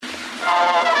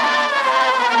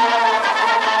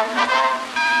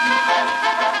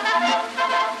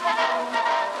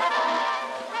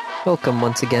Welcome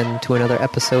once again to another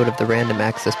episode of the Random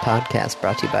Access Podcast,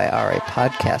 brought to you by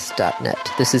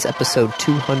rapodcast.net. This is episode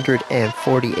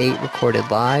 248, recorded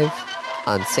live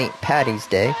on St. Paddy's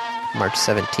Day, March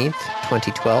 17th,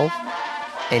 2012.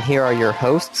 And here are your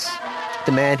hosts,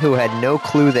 the man who had no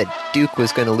clue that Duke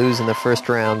was going to lose in the first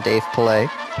round, Dave Pillay.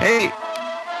 Hey!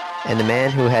 And the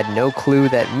man who had no clue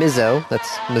that Mizzo,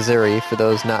 that's Missouri for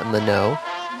those not in the know,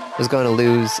 was going to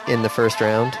lose in the first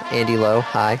round, Andy Lowe.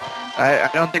 Hi. I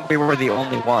don't think we were the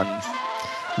only ones.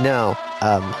 No,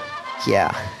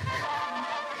 yeah.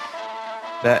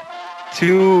 That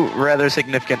two rather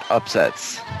significant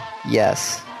upsets.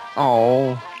 Yes.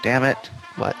 Oh, damn it.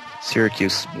 What?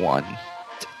 Syracuse won.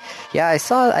 Yeah, I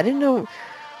didn't know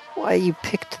why you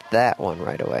picked that one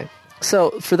right away.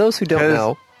 So, for those who don't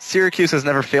know... Syracuse has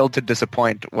never failed to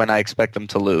disappoint when I expect them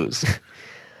to lose.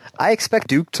 I expect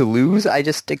Duke to lose. I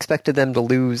just expected them to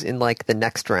lose in, like, the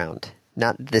next round.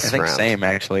 Not this round. I think same,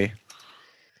 actually.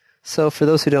 So, for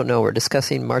those who don't know, we're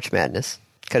discussing March Madness.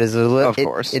 Because of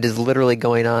course. It is literally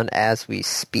going on as we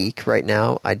speak right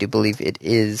now. I do believe it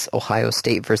is Ohio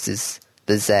State versus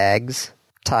the Zags.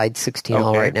 Tied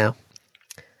 16-all right now.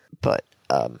 But,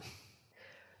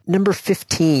 number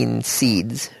 15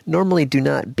 seeds normally do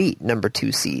not beat number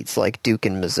 2 seeds like Duke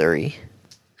and Missouri.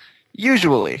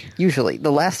 Usually.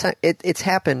 The last time it's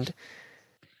happened...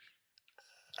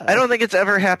 I don't think it's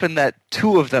ever happened that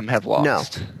two of them have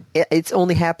lost. No. It's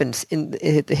only happened in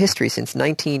the history since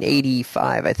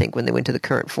 1985, I think, when they went to the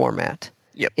current format.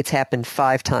 Yep. It's happened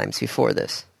 5 times before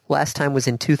this. Last time was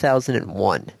in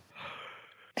 2001.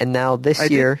 And now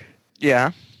this year, yeah,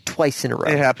 twice in a row.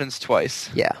 It happens twice.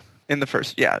 Yeah. In the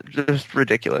first, yeah, just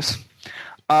ridiculous.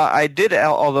 I did,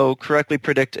 although, correctly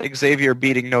predict Xavier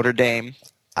beating Notre Dame.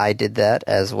 I did that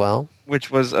as well.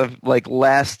 Which was a,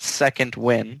 last-second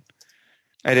win.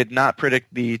 I did not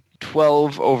predict the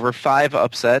 12-5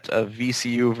 upset of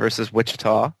VCU versus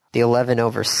Wichita. The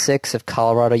 11-6 of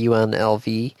Colorado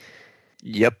UNLV.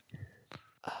 Yep.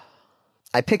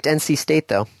 I picked NC State,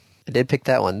 though. I did pick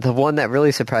that one. The one that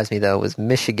really surprised me, though, was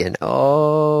Michigan.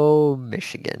 Oh,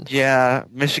 Michigan. Yeah,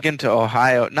 Michigan to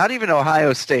Ohio. Not even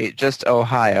Ohio State, just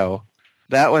Ohio.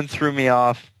 That one threw me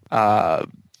off.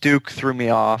 Duke threw me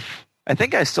off. I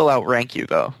think I still outrank you,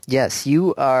 though. Yes,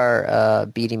 you are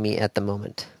beating me at the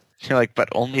moment. You're like, but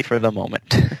only for the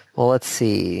moment. Well, let's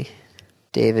see.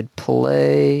 David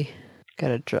Pillay.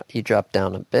 You dropped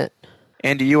down a bit.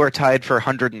 Andy, you are tied for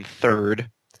 103rd.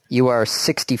 You are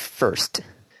 61st.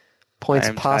 Points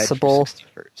possible,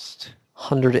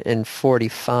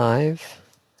 145.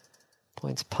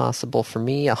 Points possible for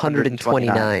me,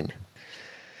 129.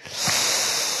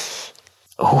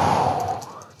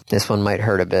 Oh, this one might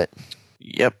hurt a bit.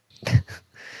 Yep.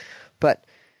 But,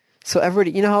 so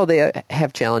everybody, you know how they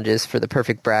have challenges for the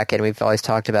perfect bracket, and we've always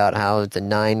talked about how it's a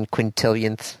 9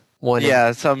 quintillionth one.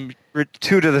 Yeah, some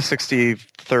 2 to the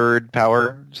 63rd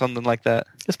power, something like that.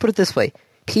 Let's put it this way.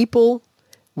 People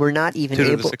were not even 2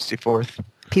 able... to the 64th.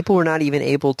 People were not even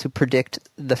able to predict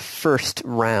the first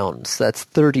rounds. That's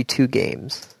 32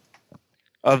 games.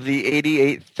 Of the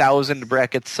 88,000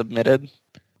 brackets submitted,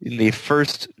 in the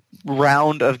first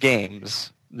round of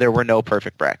games, there were no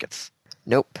perfect brackets.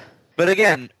 Nope. But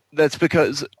again, that's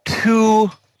because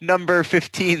 2 number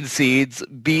 15 seeds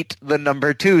beat the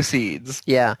number 2 seeds.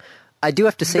 Yeah. I do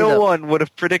have to say, no one would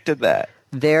have predicted that.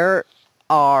 There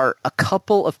are a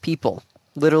couple of people,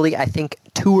 literally I think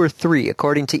 2 or 3,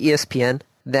 according to ESPN,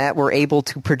 that were able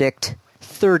to predict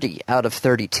 30 out of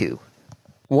 32.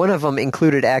 One of them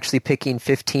included actually picking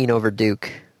 15 over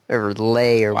Duke, or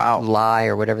Lay, or Lie,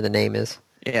 or whatever the name is.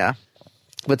 Yeah.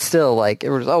 But still, it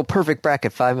was, perfect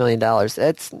bracket, $5 million.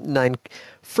 That's 9.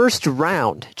 First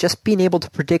round, just being able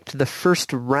to predict the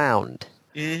first round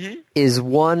is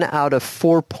 1 out of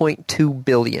 4.2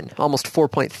 billion, almost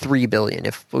 4.3 billion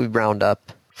if we round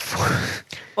up.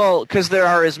 Well, because there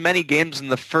are as many games in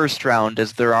the first round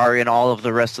as there are in all of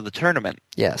the rest of the tournament.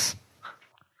 Yes.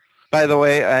 By the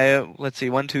way, let's see,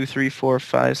 1, 2, 3, 4,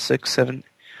 5, 6, 7.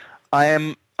 I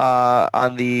am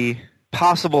on the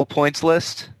possible points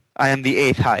list. I am the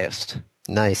 8th highest.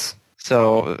 Nice.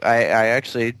 So I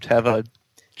actually have a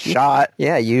shot.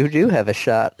 Yeah, you do have a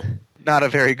shot. Not a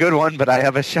very good one, but I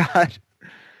have a shot.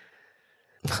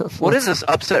 What is this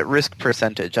upset risk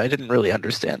percentage? I didn't really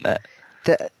understand that.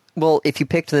 Well, if you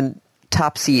picked the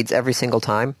top seeds every single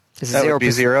time, that would be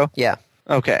 0? Yeah.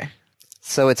 Okay.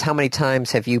 So it's how many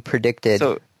times have you predicted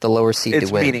the lower seed to win?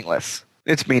 It's meaningless.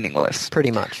 It's meaningless.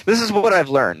 Pretty much. This is what I've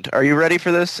learned. Are you ready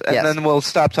for this? And then we'll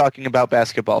stop talking about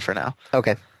basketball for now.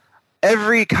 Okay.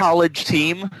 Every college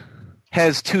team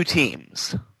has 2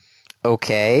 teams.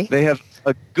 Okay. They have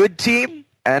a good team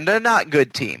and a not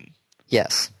good team.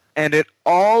 Yes. and it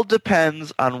all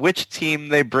depends on which team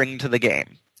they bring to the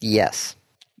game. Yes.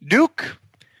 Duke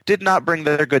did not bring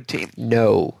their good team.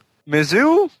 No.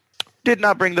 Mizzou did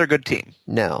not bring their good team.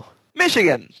 No.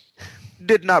 Michigan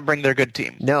did not bring their good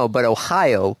team. No, but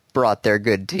Ohio brought their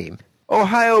good team.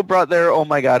 Ohio brought their, oh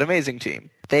my god, amazing team.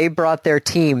 They brought their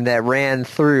team that ran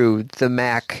through the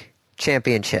MAC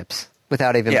championships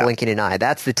without even blinking an eye.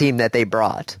 That's the team that they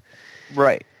brought.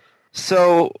 Right.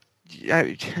 So,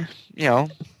 you know,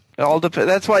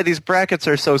 that's why these brackets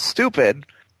are so stupid.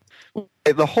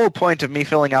 The whole point of me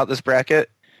filling out this bracket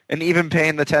and even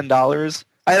paying the $10,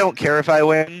 I don't care if I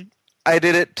win. I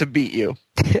did it to beat you.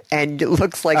 And it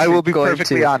looks like I you're will be going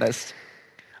perfectly to. honest.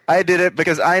 I did it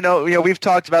because I know, we've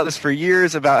talked about this for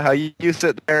years about how you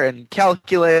sit there and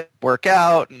calculate, work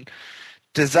out, and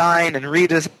design and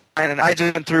redesign, and I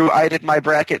did my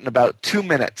bracket in about 2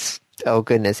 minutes. Oh,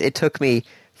 goodness. It took me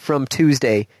from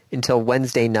Tuesday until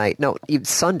Wednesday night. No, even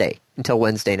Sunday until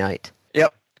Wednesday night.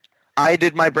 Yep. I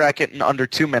did my bracket in under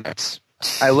 2 minutes.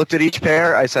 I looked at each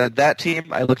pair, I said that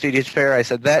team. I looked at each pair, I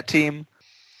said that team.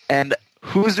 And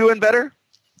who's doing better?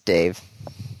 Dave.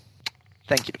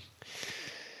 Thank you.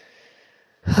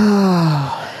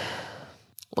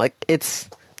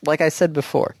 Like I said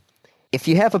before, if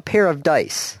you have a pair of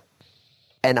dice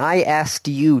and I asked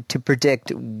you to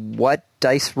predict what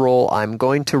dice roll I'm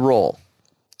going to roll,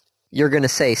 you're going to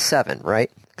say 7, right?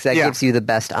 Because that gives you the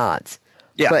best odds.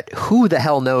 Yeah. But who the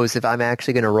hell knows if I'm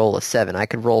actually going to roll a 7? I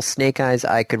could roll snake eyes,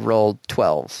 I could roll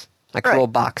 12s. I could roll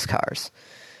boxcars.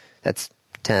 That's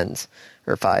 10s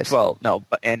or 5s. Well, no,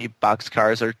 but any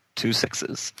boxcars are 2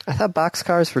 6s. I thought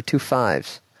boxcars were 2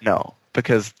 5s. No,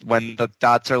 because when the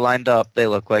dots are lined up, they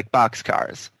look like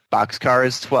boxcars. Boxcar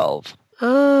is 12.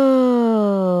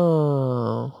 Oh.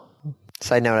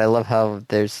 Side note, I love how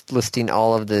there's listing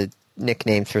all of the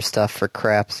nicknames for stuff for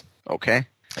craps. Okay.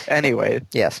 Anyway.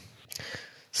 Yes.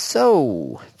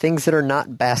 So, things that are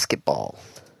not basketball.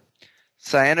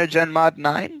 Cyanogen Mod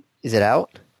 9? Is it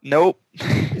out? Nope.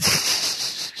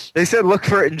 They said look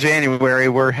for it in January.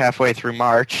 We're halfway through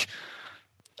March.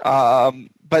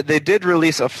 But they did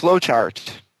release a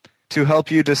flowchart to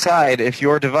help you decide if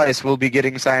your device will be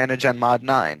getting Cyanogen Mod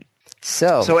 9.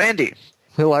 So Andy,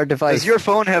 will our device... does your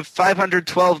phone have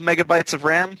 512 megabytes of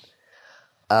RAM?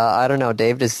 I don't know,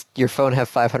 Dave. Does your phone have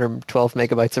 512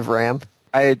 megabytes of RAM?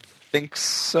 I think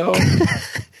so.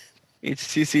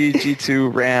 HTC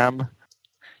G2 RAM.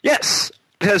 Yes,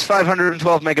 it has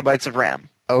 512 megabytes of RAM.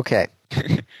 Okay.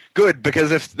 Good,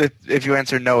 because if you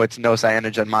answer no, it's no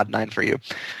Cyanogen Mod 9 for you.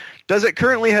 Does it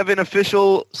currently have an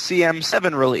official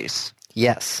CM7 release?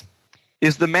 Yes.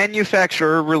 Is the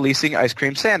manufacturer releasing Ice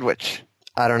Cream Sandwich?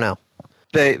 I don't know.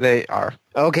 They are.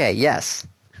 Okay, yes.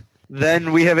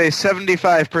 Then we have a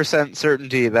 75%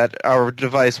 certainty that our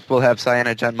device will have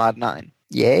Cyanogen Mod 9.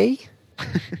 Yay?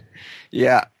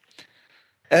 Yeah.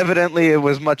 Evidently, it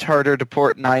was much harder to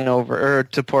port 9 over, or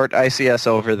to port ICS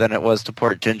over than it was to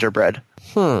port Gingerbread.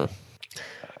 Well,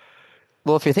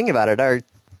 if you're thinking about it, our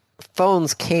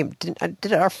phones came...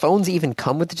 Did our phones even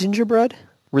come with the Gingerbread?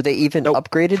 Were they even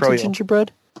upgraded to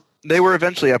Gingerbread? They were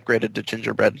eventually upgraded to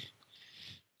Gingerbread.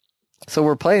 So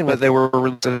we're playing with... But they were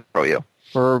released to Froyo.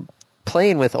 We're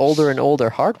playing with older and older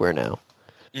hardware now.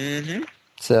 Mm-hmm.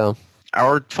 So...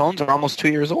 Our phones are almost 2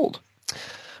 years old.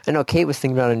 I know Kate was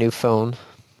thinking about a new phone.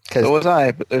 So was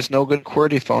I, but there's no good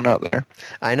QWERTY phone out there.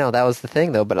 I know, that was the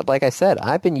thing, though. But like I said,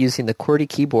 I've been using the QWERTY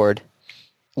keyboard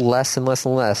less and less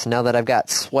and less now that I've got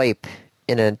Swipe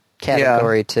in a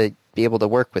category to be able to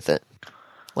work with it.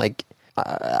 Like,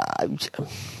 I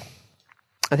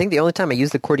think the only time I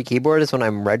use the QWERTY keyboard is when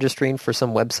I'm registering for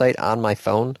some website on my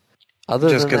phone.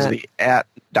 Just because the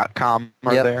 @.com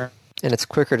are there. And it's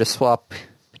quicker to swap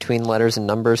between letters and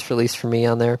numbers, at least for me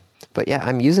on there. But yeah,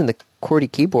 I'm using the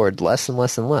QWERTY keyboard less and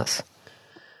less and less.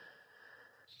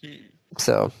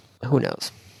 So, who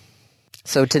knows?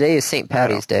 So today is St.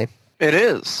 Paddy's Day. It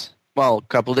is. Well, a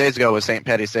couple of days ago was St.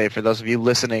 Paddy's Day for those of you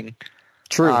listening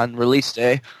on release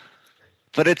day.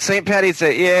 But it's St. Paddy's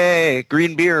Day. Yay!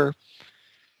 Green beer.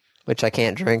 Which I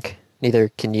can't drink. Neither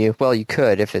can you. Well, you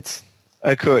could if it's...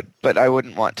 I could, but I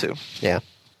wouldn't want to. Yeah.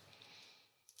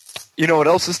 You know what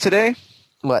else is today?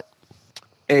 What?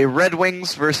 A Red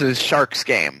Wings versus Sharks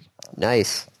game.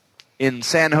 Nice. In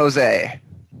San Jose.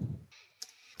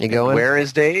 You going? And where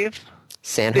is Dave?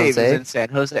 San Dave Jose? is in San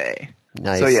Jose.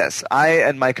 Nice. So yes, I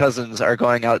and my cousins are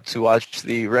going out to watch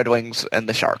the Red Wings and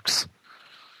the Sharks.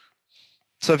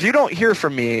 So if you don't hear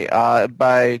from me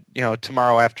by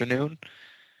tomorrow afternoon,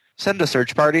 send a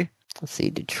search party. Let's see,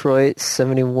 Detroit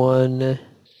 71,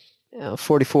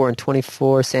 44 and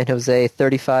 24. San Jose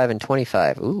 35 and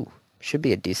 25. Ooh, should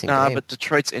be a decent game. But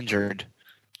Detroit's injured.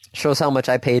 Shows how much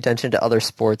I pay attention to other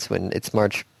sports when it's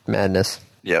March Madness.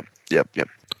 Yep.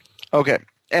 Okay.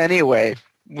 Anyway.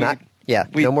 No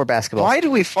more basketball. Why do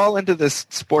we fall into this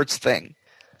sports thing?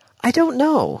 I don't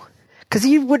know. Because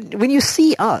when you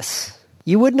see us,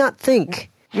 you would not think.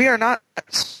 We are not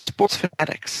sports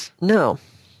fanatics. No.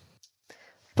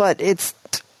 But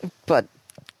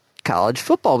college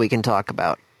football we can talk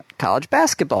about. College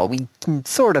basketball we can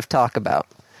sort of talk about.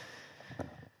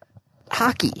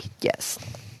 Hockey, yes.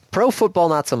 Pro football,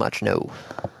 not so much, no.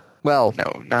 Well,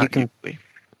 no, not you can usually.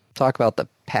 Talk about the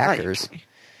Packers.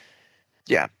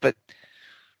 Yeah, but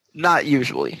not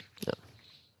usually. No.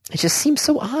 It just seems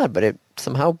so odd, but it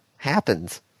somehow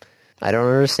happens. I don't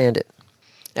understand it.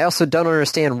 I also don't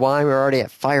understand why we're already at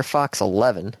Firefox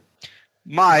 11.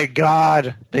 My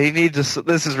God, they need to.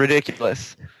 This is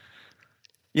ridiculous.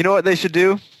 You know what they should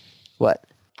do? What?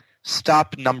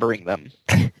 Stop numbering them.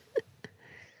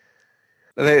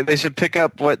 They should pick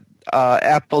up what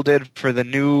Apple did for the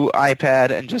new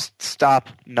iPad and just stop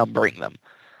numbering them.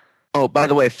 Oh, by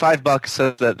the way, $5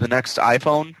 says that the next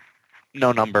iPhone,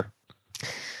 no number.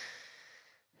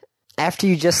 After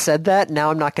you just said that,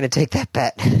 now I'm not going to take that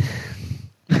bet.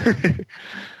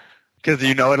 Because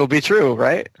you know it'll be true,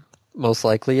 right? Most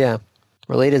likely, yeah.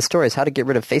 Related stories, how to get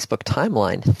rid of Facebook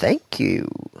timeline. Thank you.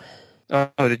 Oh,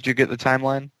 did you get the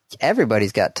timeline?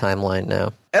 Everybody's got timeline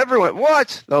now. Everyone,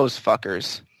 what? Those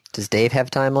fuckers. Does Dave have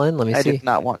timeline? Let me see. I did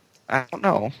not want, I don't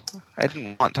know. I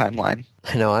didn't want timeline.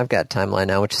 I know, I've got timeline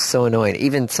now, which is so annoying.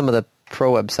 Even some of the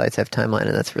pro websites have timeline,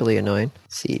 and that's really annoying.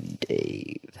 Let's see,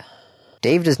 Dave.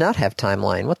 Dave does not have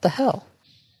timeline. What the hell?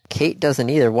 Kate doesn't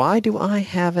either. Why do I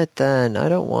have it then? I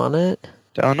don't want it.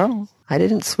 Don't know. I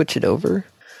didn't switch it over.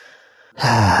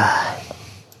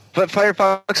 But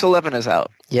Firefox 11 is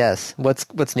out. Yes.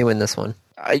 What's new in this one?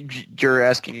 You're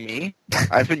asking me?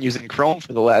 I've been using Chrome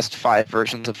for the last 5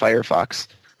 versions of Firefox.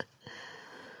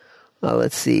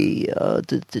 Let's see.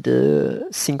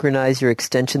 Synchronize your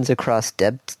extensions across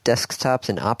desktops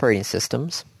and operating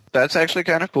systems. That's actually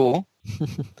kind of cool.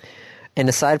 And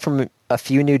aside from a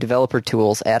few new developer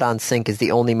tools, Add-on Sync is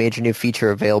the only major new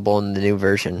feature available in the new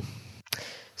version.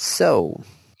 So,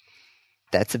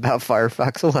 that's about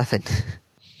Firefox 11.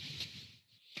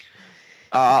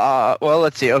 Well,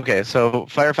 let's see. Okay, so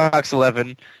Firefox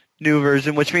 11, new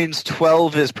version, which means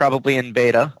 12 is probably in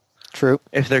beta. True.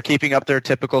 If they're keeping up their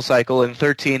typical cycle, and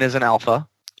 13 is an alpha.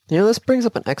 You know, this brings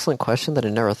up an excellent question that I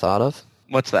never thought of.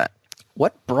 What's that?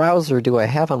 What browser do I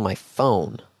have on my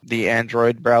phone? The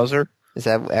Android browser. Is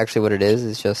that actually what it is?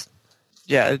 It's just...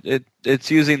 Yeah,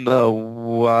 it's using the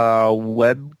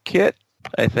WebKit,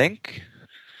 I think.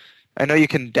 I know you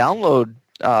can download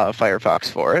Firefox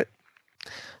for it.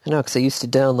 I know, because I used to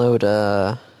download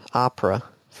Opera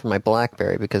for my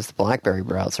BlackBerry because the BlackBerry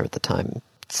browser at the time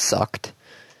sucked.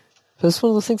 But it's one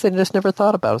of those things I just never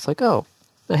thought about. It's like, oh,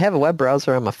 I have a web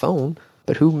browser on my phone,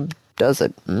 but who does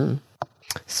it?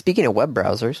 Speaking of web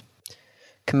browsers,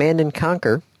 Command &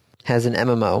 Conquer has an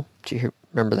MMO. Did you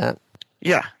remember that?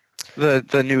 Yeah,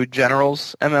 the new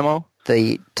Generals MMO?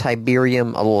 The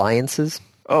Tiberium Alliances.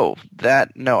 Oh,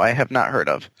 that, no, I have not heard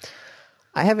of.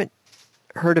 I haven't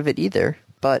heard of it either,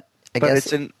 but I guess...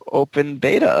 it's in open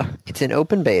beta. It's in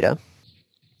open beta.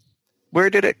 Where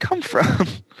did it come from?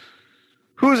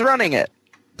 Who's running it?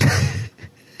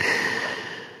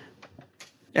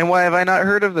 And why have I not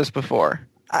heard of this before?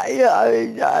 I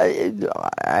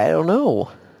don't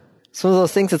know. It's one of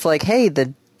those things. It's like, hey,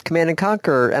 the Command &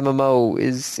 Conquer MMO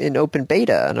is in open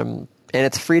beta, and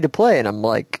it's free to play, and I'm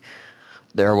like,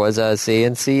 there was a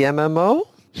CNC MMO?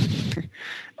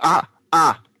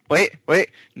 Wait,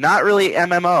 not really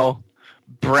MMO,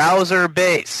 browser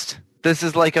based. This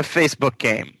is like a Facebook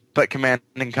game, but Command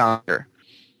 & Conquer.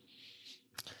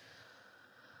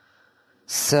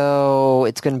 So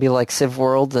it's going to be like Civ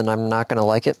World, and I'm not going to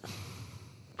like it?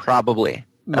 Probably.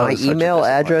 My email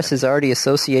address is already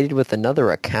associated with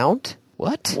another account?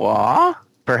 What? What?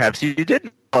 Perhaps you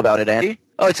didn't know about it, Andy.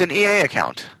 Oh, it's an EA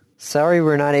account. Sorry,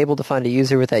 we're not able to find a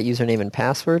user with that username and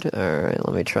password. Alright,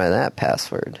 let me try that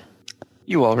password.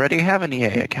 You already have an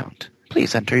EA account.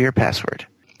 Please enter your password.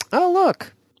 Oh,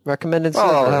 look. Recommended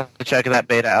server. I'll have to check that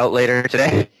beta out later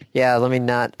today. Yeah, let me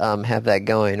not have that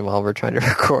going while we're trying to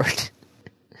record.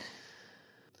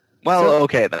 Well,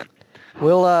 okay then.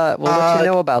 We'll let you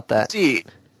know about that. Let's see.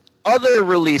 Other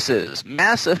releases.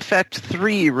 Mass Effect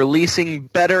 3 releasing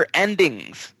better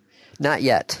endings. Not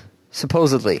yet.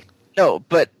 Supposedly. No,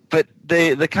 but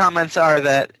the comments are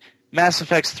that Mass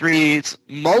Effect 3's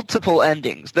multiple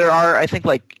endings. There are, I think,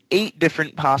 like 8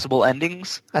 different possible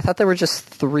endings. I thought there were just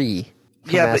 3.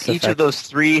 Yeah, Mass but each Effect. of those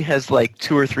 3 has like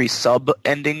 2 or 3 sub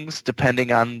endings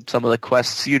depending on some of the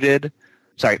quests you did.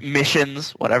 Sorry,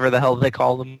 missions, whatever the hell they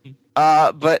call them.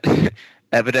 But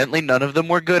evidently none of them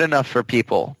were good enough for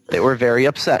people. They were very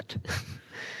upset.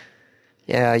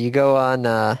 Yeah, you go on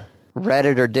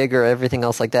Reddit or Dig or everything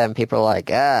else like that, and people are like,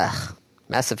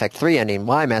 Mass Effect 3 ending.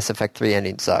 Why Mass Effect 3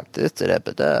 ending sucked? It's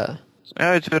a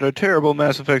terrible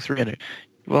Mass Effect 3 ending.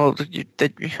 Well,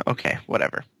 okay,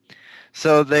 whatever.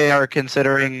 So they are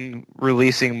considering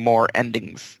releasing more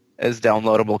endings as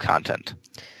downloadable content.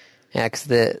 Yeah, because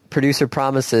the producer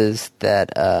promises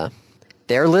that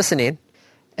they're listening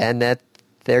and that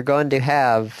they're going to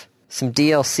have some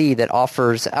DLC that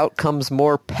offers outcomes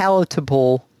more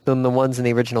palatable than the ones in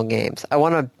the original games.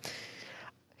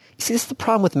 See, this is the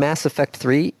problem with Mass Effect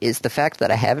 3, is the fact that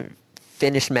I haven't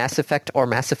finished Mass Effect or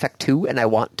Mass Effect 2, and I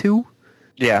want to.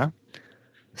 Yeah.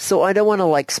 So I don't want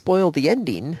to, spoil the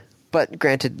ending, but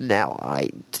granted, now I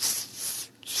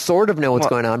sort of know what's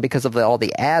going on because of all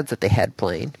the ads that they had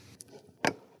playing.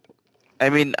 I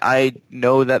mean, I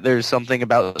know that there's something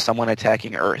about someone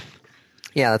attacking Earth.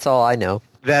 Yeah, that's all I know.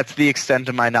 That's the extent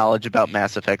of my knowledge about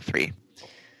Mass Effect 3.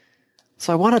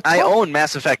 So I want to... I own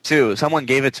Mass Effect 2. Someone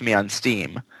gave it to me on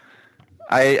Steam.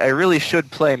 I really should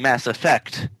play Mass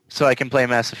Effect so I can play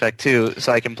Mass Effect 2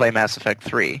 so I can play Mass Effect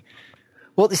 3.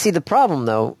 Well, you see, the problem,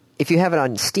 though, if you have it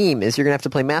on Steam, is you're going to have to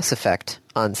play Mass Effect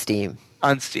on Steam.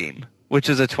 On Steam, which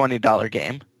is a $20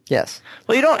 game. Yes.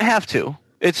 Well, you don't have to.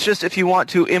 It's just if you want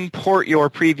to import your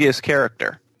previous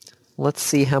character. Let's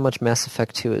see how much Mass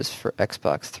Effect 2 is for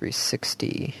Xbox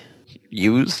 360.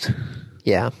 Used?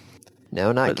 Yeah.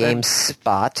 No, not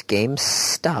GameSpot.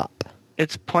 GameStop.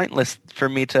 It's pointless for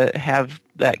me to have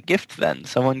that gift then.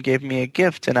 Someone gave me a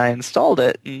gift and I installed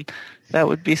it, and that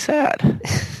would be sad.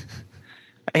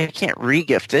 I can't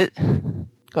re-gift it.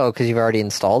 Oh, because you've already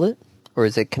installed it? Or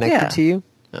is it connected to you?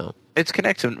 No. It's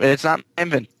connected. It's not in my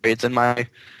inventory. It's in my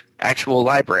actual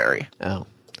library. Oh.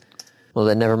 Well,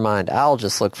 then never mind. I'll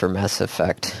just look for Mass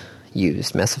Effect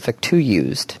used. Mass Effect 2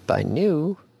 used by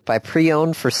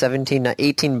pre-owned for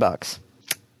 $18.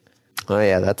 Oh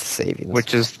yeah, that's savings.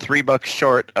 Which is $3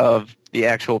 short of the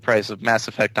actual price of Mass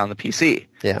Effect on the PC.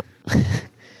 Yeah.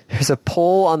 There's a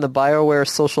poll on the BioWare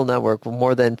social network with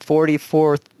more than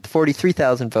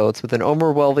 43,000 votes, with an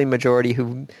overwhelming majority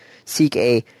who seek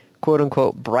a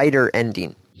quote-unquote brighter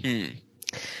ending.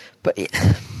 But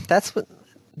that's what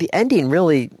the ending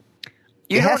really...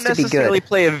 You don't necessarily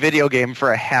play a video game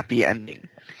for a happy ending.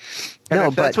 And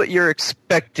if that's what you're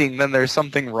expecting, then there's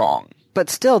something wrong. But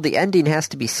still, the ending has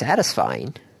to be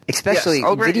satisfying, especially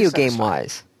video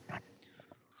game-wise.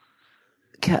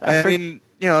 I mean,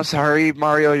 sorry,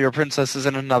 Mario, your princess is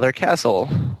in another castle.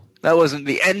 That wasn't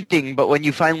the ending, but when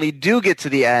you finally do get to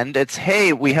the end, it's,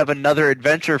 hey, we have another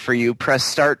adventure for you. Press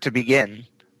start to begin.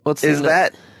 Is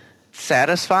that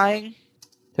satisfying?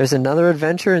 There's another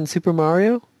adventure in Super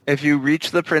Mario? If you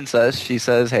reach the princess, she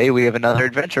says, hey, we have another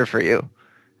adventure for you.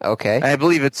 Okay. I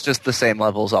believe it's just the same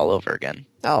levels all over again.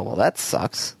 Oh, well, that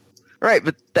sucks. Right,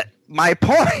 but my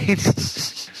point...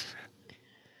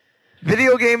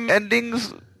 Video game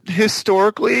endings,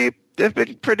 historically, have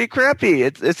been pretty crappy.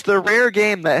 It's the rare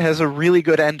game that has a really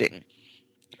good ending.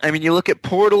 I mean, you look at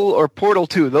Portal or Portal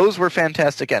 2. Those were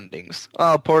fantastic endings.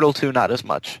 Portal 2, not as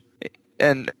much.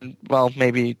 And, well,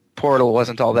 maybe Portal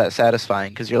wasn't all that satisfying,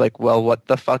 because you're like, well, what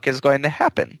the fuck is going to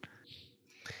happen?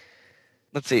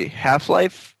 Let's see,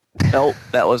 Half-Life? Nope,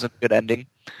 that wasn't a good ending.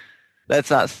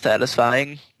 That's not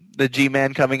satisfying. The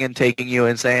G-Man coming and taking you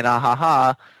and saying, ah ha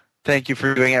ha, thank you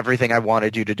for doing everything I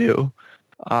wanted you to do.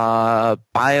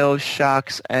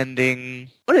 BioShock's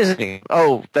ending... What is it?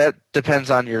 Oh, that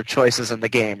depends on your choices in the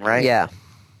game, right? Yeah.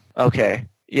 Okay.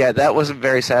 Yeah, that wasn't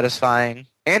very satisfying.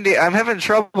 Andy, I'm having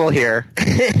trouble here.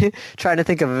 Trying to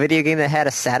think of a video game that had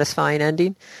a satisfying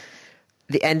ending.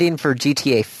 The ending for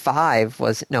GTA 5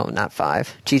 was... No, not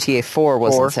 5. GTA 4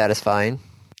 wasn't satisfying.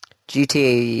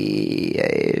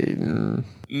 GTA...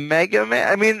 Mega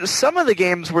Man... I mean, some of the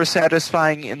games were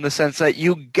satisfying in the sense that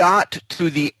you got to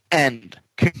the end.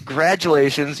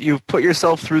 Congratulations, you've put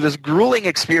yourself through this grueling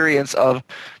experience of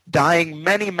dying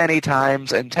many, many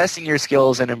times and testing your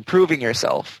skills and improving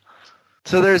yourself.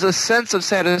 So there's a sense of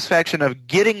satisfaction of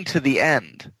getting to the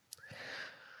end.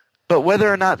 But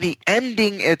whether or not the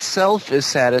ending itself is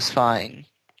satisfying,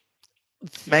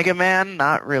 Mega Man,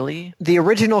 not really. The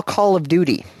original Call of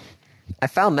Duty. I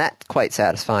found that quite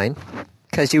satisfying.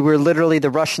 Because you were literally the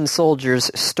Russian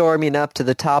soldiers storming up to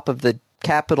the top of the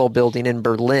Capitol building in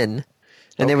Berlin.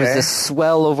 And there was this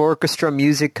swell of orchestra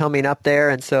music coming up there,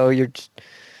 and so you're...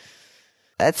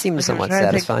 That seemed somewhat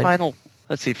satisfying.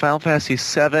 Let's see, Final Fantasy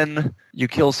VII, you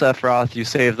kill Sephiroth, you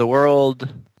save the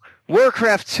world.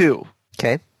 Warcraft 2.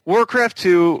 Okay. Warcraft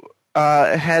 2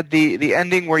 had the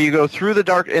ending where you go through the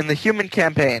dark in the human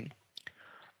campaign.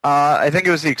 I think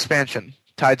it was the expansion,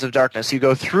 Tides of Darkness. You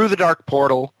go through the dark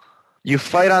portal, you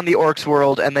fight on the Orcs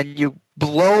world, and then you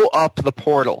blow up the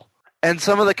portal. And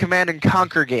some of the Command and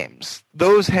Conquer games,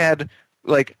 those had,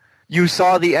 like, you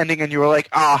saw the ending and you were like,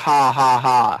 ah, ha, ha,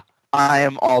 ha, I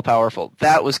am all-powerful.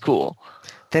 That was cool.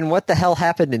 Then what the hell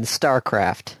happened in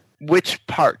StarCraft? Which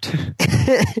part?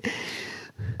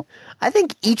 I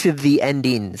think each of the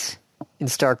endings in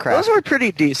StarCraft... Those were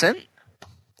pretty decent.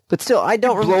 But still, I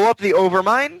don't... Blow up the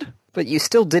Overmind? But you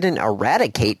still didn't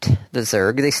eradicate the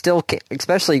Zerg. They still,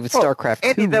 especially with StarCraft 2.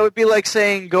 Andy, that would be like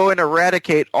saying go and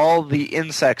eradicate all the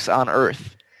insects on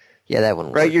Earth. Yeah, that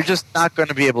wouldn't work. Right? You're just not going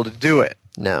to be able to do it.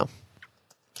 No.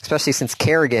 Especially since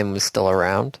Kerrigan was still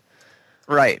around.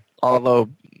 Right. Although,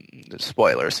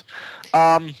 spoilers.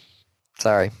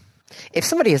 Sorry. If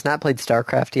somebody has not played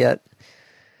StarCraft yet...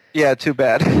 Yeah, too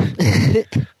bad.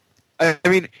 I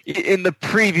mean, in the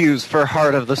previews for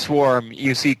Heart of the Swarm,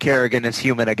 you see Kerrigan as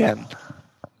human again.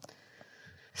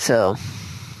 So...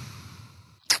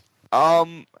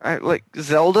 like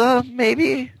Zelda,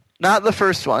 maybe? Not the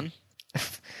first one.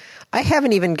 I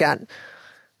haven't even gotten...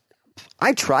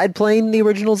 I tried playing the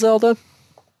original Zelda.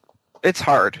 It's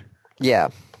hard. Yeah.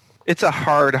 It's a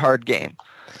hard game.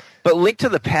 But Link to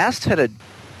the Past had a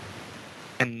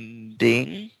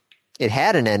ending. It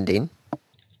had an ending.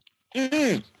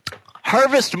 Mm-hmm.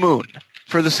 Harvest Moon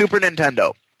for the Super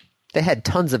Nintendo. They had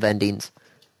tons of endings.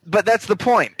 But that's the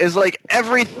point, is like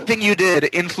everything you did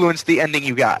influenced the ending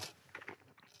you got.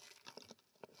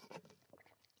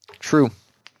 True.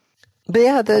 But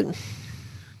yeah,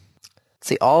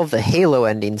 see, all of the Halo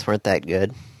endings weren't that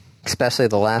good. Especially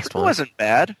the last one. It wasn't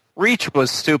bad. Reach was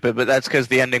stupid, but that's because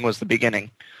the ending was the beginning.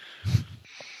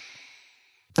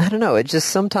 I don't know, it just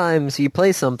sometimes you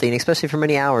play something, especially for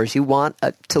many hours, you want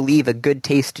to leave a good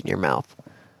taste in your mouth.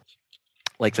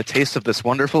 Like the taste of this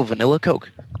wonderful vanilla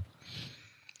Coke.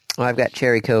 Oh, I've got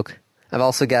cherry Coke. I've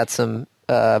also got some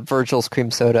Virgil's cream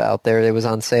soda out there. It was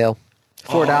on sale.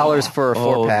 $4 for a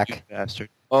 4-pack. You bastard.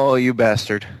 Oh, you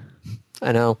bastard.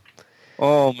 I know.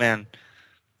 Oh, man.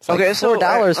 It's like okay,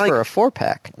 $4 so, for a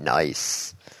 4-pack.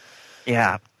 Nice.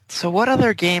 Yeah. So what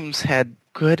other games had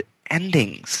good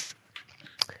endings?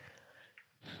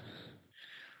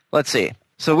 Let's see.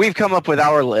 So we've come up with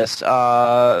our list.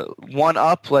 One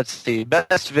up, let's see.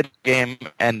 Best video game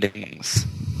endings.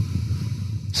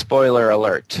 Spoiler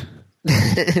alert.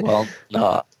 Well,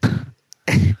 no.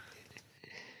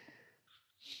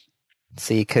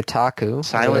 See, Kotaku.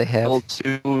 Silent Hill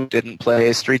 2 didn't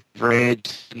play. Streets of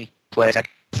Rage didn't play.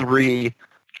 3.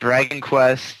 Dragon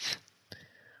Quest.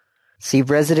 See,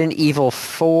 Resident Evil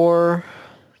 4.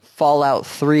 Fallout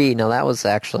 3. Now, that was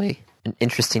actually an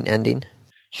interesting ending.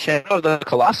 Shadow of the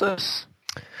Colossus.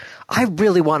 I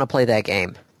really want to play that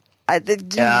game. Yeah,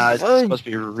 it's supposed to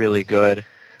be really good. I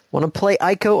want to play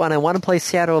Ico and I want to play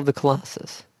Shadow of the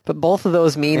Colossus. But both of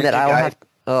those mean that I'll have...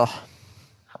 Ugh.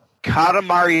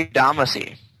 Katamari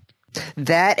Damacy.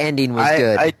 That ending was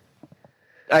good.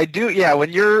 I do, yeah,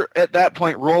 when you're at that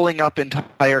point rolling up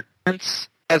entire currents,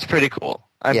 that's pretty cool.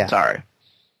 I'm sorry.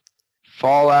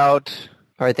 Fallout.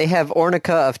 Alright, they have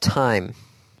Ornica of Time.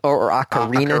 Or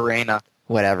Ocarina. Ocarina.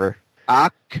 Whatever.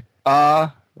 Ocarina.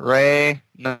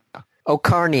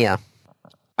 Ocarnia.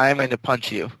 I'm going to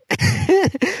punch you.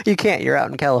 You can't, you're out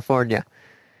in California.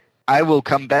 I will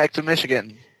come back to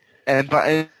Michigan. And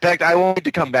in fact, I won't need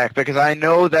to come back because I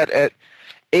know that at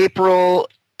April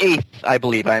 8th, I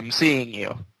believe, I'm seeing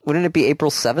you. Wouldn't it be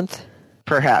April 7th?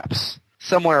 Perhaps.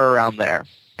 Somewhere around there.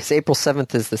 Because April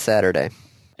 7th is the Saturday.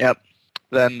 Yep.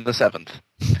 Then the 7th.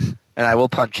 And I will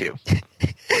punch you.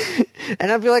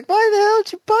 And I'll be like, why the hell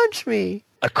did you punch me?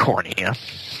 A cornea.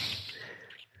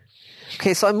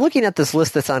 Okay, so I'm looking at this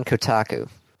list that's on Kotaku.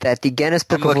 That the Guinness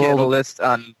Book of World... I'm looking at the list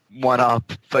on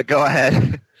 1UP, but go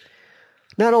ahead.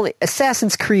 Not only...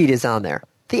 Assassin's Creed is on there.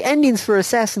 The endings for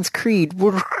Assassin's Creed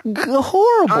were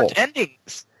horrible. Aren't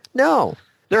endings. No.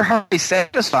 They're hardly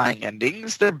satisfying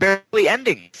endings. They're barely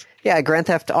endings. Yeah, Grand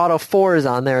Theft Auto 4 is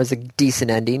on there as a decent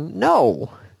ending.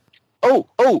 No.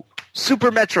 Oh,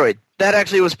 Super Metroid. That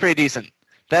actually was pretty decent.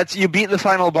 That's you beat the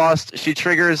final boss. She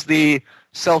triggers the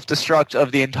self-destruct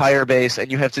of the entire base,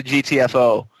 and you have to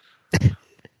GTFO.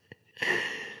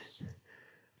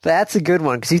 That's a good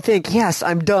one, because you think, yes,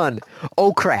 I'm done.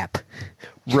 Oh, crap.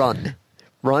 Run.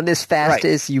 Run as fast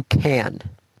as you can.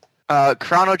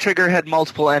 Chrono Trigger had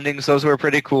multiple endings. Those were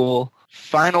pretty cool.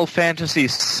 Final Fantasy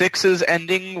VI's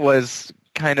ending was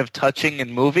kind of touching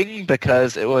and moving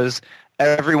because it was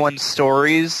everyone's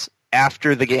stories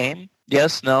after the game.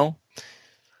 Yes? No?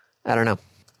 I don't know.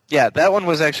 Yeah, that one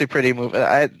was actually pretty moving.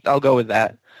 I'll go with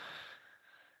that.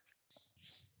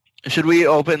 Should we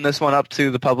open this one up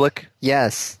to the public?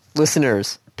 Yes,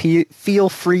 listeners, feel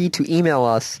free to email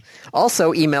us.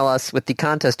 Also, email us with the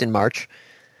contest in March.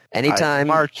 Anytime.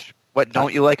 March. What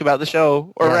don't you like about the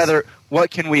show? Or rather,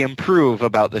 what can we improve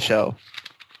about the show?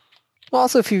 Well,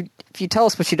 also, if you tell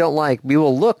us what you don't like, we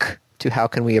will look to how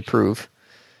can we improve.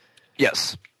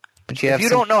 Yes. But if you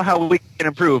don't know how we can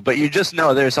improve, but you just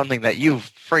know there's something that you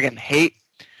friggin' hate,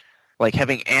 like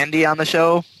having Andy on the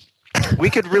show, we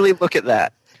could really look at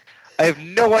that. I have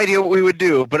no idea what we would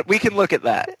do, but we can look at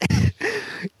that.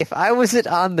 If I wasn't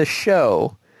on the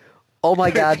show, oh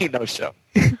my God. There'd be no show.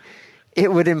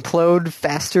 It would implode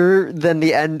faster than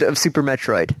the end of Super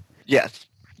Metroid. Yes.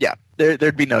 Yeah.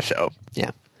 There'd be no show.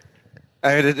 Yeah.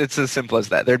 It's as simple as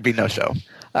that. There'd be no show.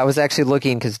 I was actually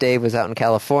looking, because Dave was out in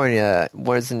California,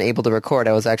 wasn't able to record.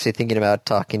 I was actually thinking about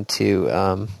talking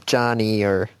to Johnny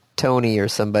or Tony or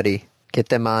somebody, get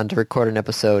them on to record an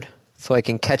episode so I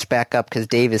can catch back up, because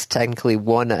Dave is technically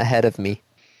one ahead of me.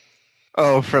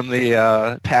 Oh, from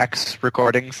the PAX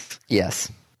recordings?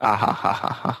 Yes. Ah ha ha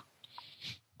ha ha.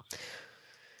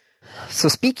 So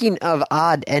speaking of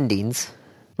odd endings,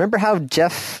 remember how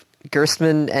Jeff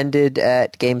Gerstmann ended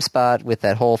at GameSpot with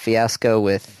that whole fiasco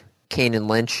with Kane and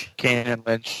Lynch? Kane and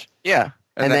Lynch. Yeah.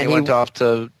 And then he went off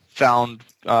to found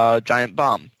Giant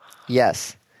Bomb.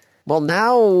 Yes. Well,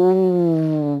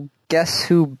 now, guess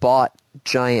who bought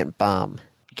Giant Bomb?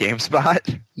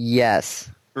 GameSpot? Yes.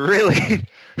 Really?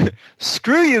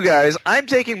 Screw you guys. I'm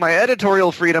taking my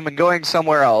editorial freedom and going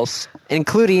somewhere else.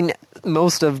 Including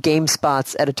most of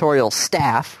GameSpot's editorial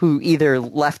staff, who either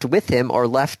left with him or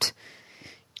left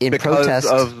in protest.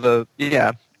 Because of the...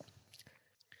 Yeah.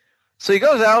 So he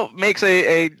goes out, makes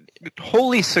a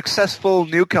wholly successful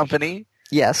new company.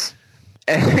 Yes.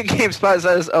 And GameSpot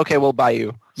says, okay, we'll buy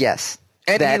you. Yes.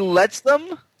 And he lets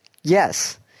them?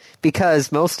 Yes. Because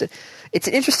it's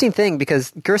an interesting thing,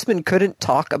 because Gerstmann couldn't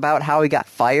talk about how he got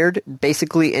fired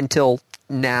basically until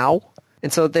now.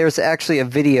 And so there's actually a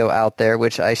video out there,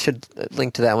 which I should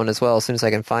link to that one as well as soon as I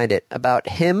can find it, about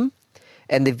him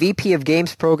and the VP of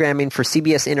Games Programming for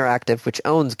CBS Interactive, which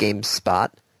owns GameSpot,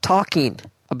 talking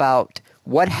about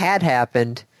what had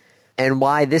happened and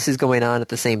why this is going on at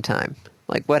the same time.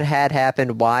 Like what had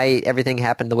happened, why everything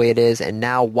happened the way it is, and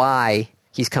now why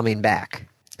he's coming back.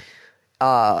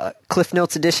 Cliff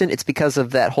Notes edition, it's because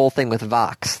of that whole thing with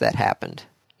Vox that happened.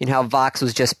 You know how Vox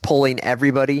was just pulling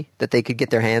everybody that they could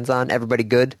get their hands on, everybody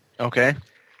good? Okay.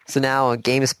 So now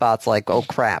GameSpot's like, oh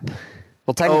crap.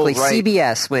 Well, technically right.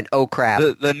 CBS went, oh crap.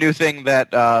 The new thing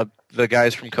that the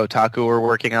guys from Kotaku were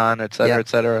working on, et cetera, et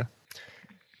cetera.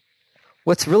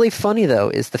 What's really funny, though,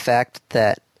 is the fact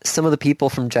that some of the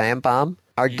people from Giant Bomb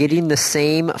are getting the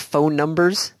same phone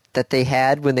numbers that they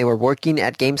had when they were working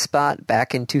at GameSpot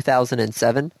back in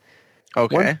 2007.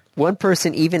 Okay. One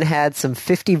person even had some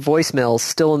 50 voicemails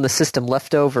still in the system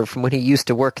left over from when he used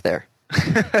to work there.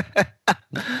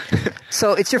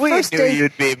 So it's your first day. We knew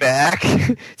you'd be back.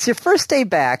 It's your first day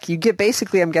back. You get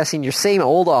basically, I'm guessing, your same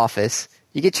old office.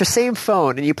 You get your same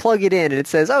phone, and you plug it in, and it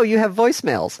says, oh, you have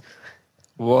voicemails.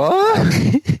 What?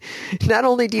 Not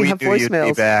only do you have voicemails,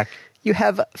 you'd be back. You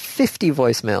have 50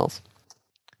 voicemails.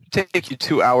 Take you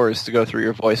 2 hours to go through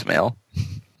your voicemail.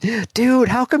 Dude,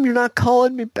 how come you're not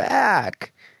calling me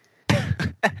back?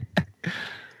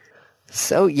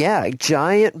 So, yeah,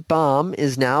 Giant Bomb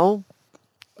is now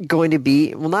going to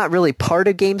be, well, not really part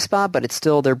of GameSpot, but it's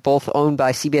still, they're both owned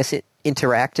by CBS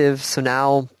Interactive, so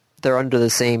now they're under the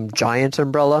same Giant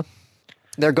umbrella.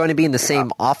 They're going to be in the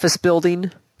same office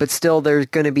building, but still they're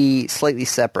going to be slightly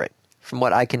separate, from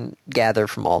what I can gather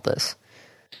from all this.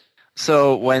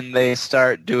 So when they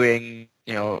start doing,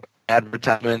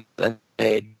 advertisements and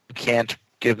they can't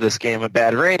give this game a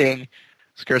bad rating,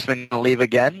 is Gerstmann going to leave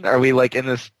again? Are we like in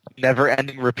this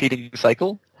never-ending repeating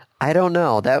cycle? I don't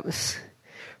know. That was,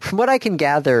 from what I can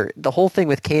gather, the whole thing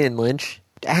with Kane and Lynch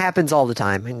happens all the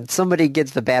time. And somebody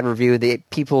gets the bad review,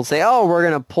 people say, oh, we're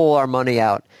going to pull our money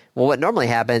out. Well, what normally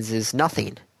happens is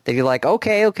nothing. They'd be like,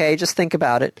 okay, just think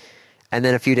about it. And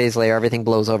then a few days later, everything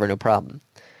blows over, no problem.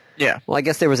 Yeah. Well, I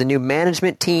guess there was a new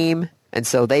management team, and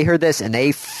so they heard this, and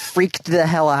they freaked the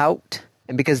hell out.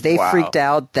 And because they freaked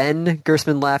out, then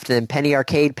Gerstmann left, and then Penny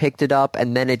Arcade picked it up,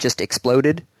 and then it just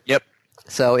exploded. Yep.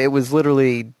 So it was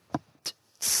literally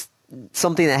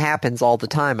something that happens all the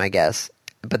time, I guess.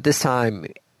 But this time,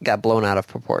 it got blown out of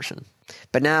proportion.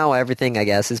 But now everything, I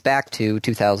guess, is back to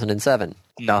 2007.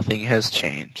 Nothing has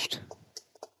changed.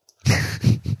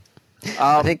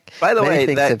 By the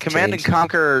way, that Command &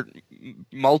 Conquer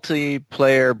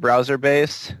multiplayer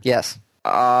browser-based, yes,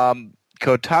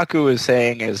 Kotaku is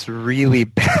saying is really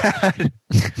bad.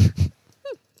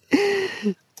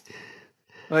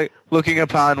 Like, looking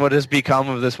upon what has become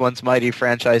of this once mighty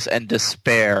franchise and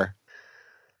despair.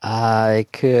 I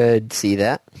could see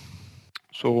that.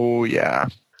 So, yeah.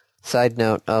 Side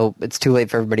note, it's too late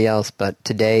for everybody else, but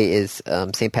today is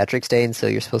St. Patrick's Day, and so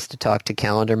you're supposed to talk to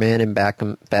Calendar Man in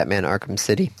Batman Arkham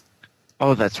City.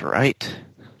 Oh, that's right.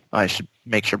 I should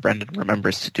make sure Brendan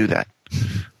remembers to do that.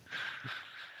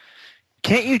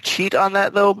 Can't you cheat on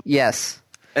that, though? Yes.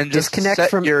 And just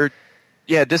disconnect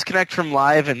from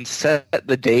live and set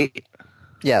the date?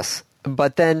 Yes.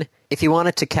 But then, if you want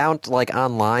it to count, like,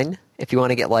 online, if you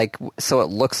want to get, like, so it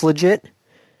looks legit,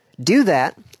 do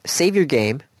that, save your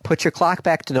game, put your clock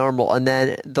back to normal, and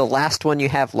then the last one you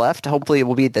have left, hopefully it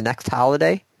will be the next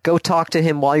holiday, go talk to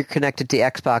him while you're connected to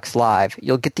Xbox Live.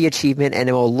 You'll get the achievement, and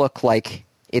it will look like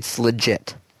it's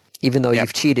legit, even though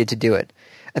you've cheated to do it.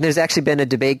 And there's actually been a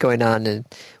debate going on, and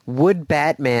would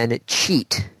Batman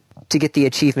cheat to get the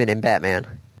achievement in Batman?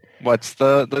 What's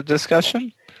the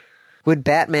discussion? Would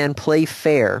Batman play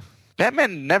fair?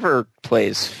 Batman never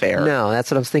plays fair. No,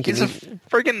 that's what I was thinking. He's a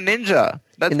friggin' ninja.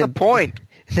 That's the point.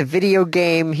 In the video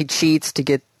game, he cheats to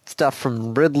get stuff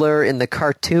from Riddler. In the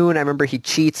cartoon, I remember he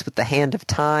cheats with the Hand of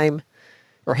Time,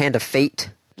 or Hand of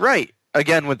Fate. Right.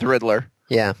 Again with the Riddler.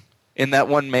 Yeah. In that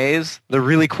one maze, the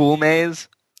really cool maze.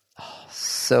 Oh,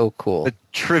 so cool. The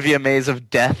trivia maze of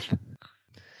death.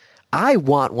 I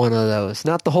want one of those.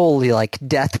 Not the whole, like,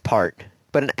 death part,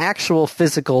 but an actual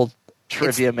physical...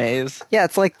 Trivia maze. Yeah,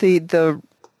 it's like the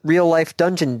real-life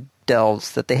dungeon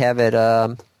delves that they have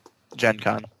at... Gen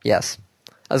Con. Yes.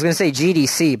 I was going to say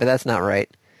GDC, but that's not right.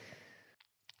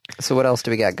 So what else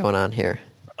do we got going on here?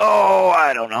 Oh,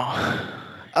 I don't know.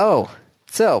 Oh,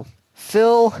 so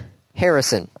Phil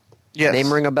Harrison. Yes.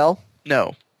 Name ring a bell?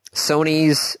 No.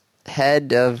 Sony's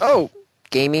head of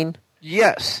gaming?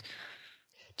 Yes.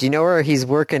 Do you know where he's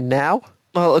working now?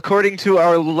 Well, according to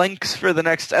our links for the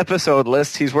next episode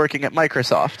list, he's working at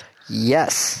Microsoft.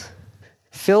 Yes.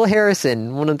 Phil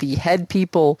Harrison, one of the head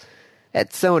people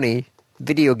at Sony,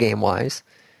 video game-wise.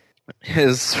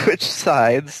 Has switched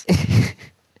sides.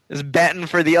 Is batting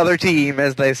for the other team,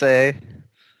 as they say.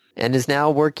 And is now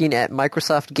working at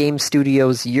Microsoft Game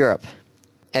Studios Europe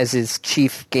as his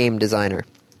chief game designer.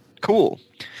 Cool.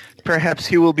 Perhaps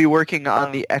he will be working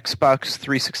on the Xbox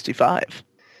 365.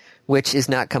 Which is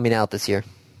not coming out this year.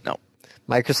 No.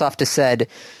 Microsoft has said,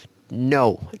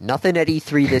 no, nothing at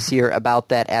E3 this year about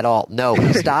that at all. No,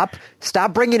 stop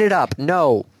bringing it up.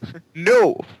 No.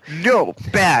 No,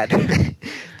 bad.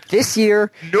 This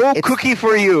year... No cookie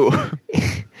for you.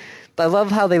 I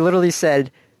love how they literally said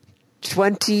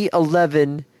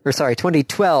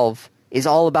 2012 is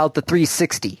all about the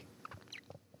 360.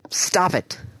 Stop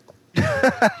it.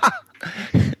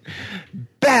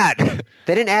 Bad.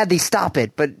 They didn't add the stop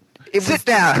it, but... Sit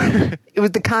down. It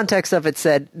was the context of it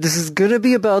said, this is going to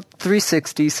be about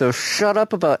 360, so shut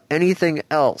up about anything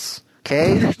else,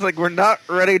 okay? It's like, we're not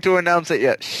ready to announce it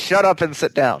yet. Shut up and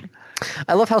sit down.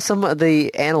 I love how some of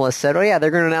the analysts said, oh yeah,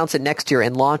 they're going to announce it next year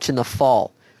and launch in the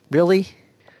fall. Really?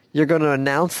 You're going to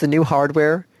announce the new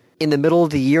hardware in the middle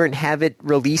of the year and have it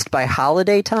released by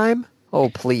holiday time? Oh,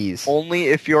 please. Only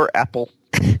if you're Apple.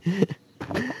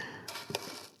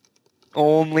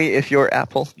 Only if you're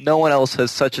Apple. No one else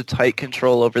has such a tight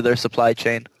control over their supply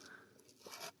chain.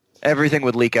 Everything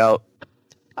would leak out.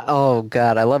 Oh,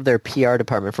 God. I love their PR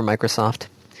department for Microsoft.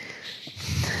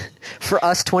 For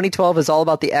us, 2012 is all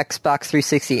about the Xbox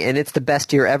 360, and it's the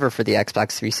best year ever for the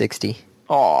Xbox 360.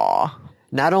 Aww.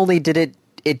 Not only did it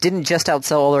didn't just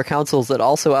outsell all their consoles, it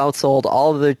also outsold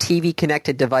all of their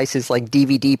TV-connected devices like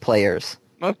DVD players.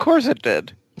 Of course it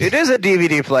did. It is a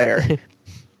DVD player.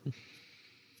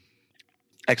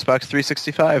 Xbox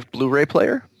 365 Blu-ray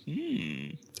player?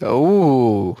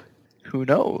 Oh. Who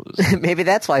knows? Maybe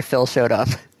that's why Phil showed up.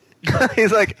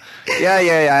 He's like,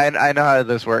 yeah, I know how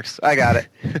this works. I got it.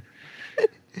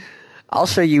 I'll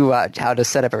show you how to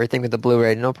set up everything with the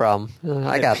Blu-ray. No problem.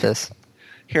 I got this.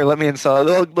 Here, let me install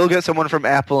it. They'll get someone from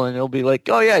Apple, and it'll be like,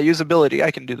 oh, yeah, usability.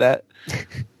 I can do that.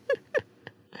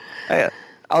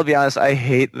 I'll be honest. I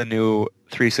hate the new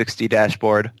 360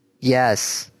 dashboard.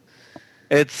 Yes.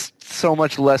 It's so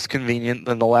much less convenient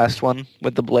than the last one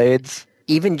with the blades.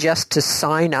 Even just to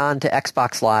sign on to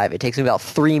Xbox Live, it takes me about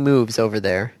 3 moves over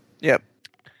there. Yep.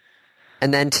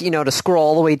 And then, to scroll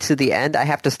all the way to the end, I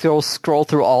have to scroll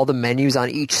through all the menus on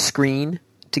each screen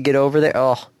to get over there.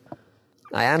 Oh,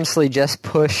 I honestly just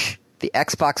push the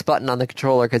Xbox button on the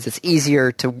controller because it's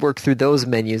easier to work through those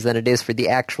menus than it is for the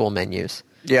actual menus.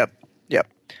 Yep.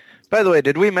 By the way,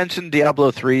 did we mention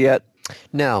Diablo 3 yet?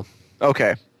 No.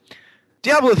 Okay.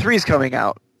 Diablo 3 is coming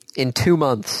out. In 2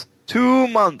 months. 2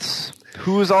 months.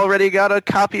 Who's already got a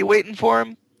copy waiting for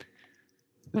him?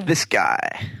 this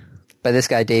guy. By this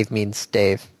guy, Dave means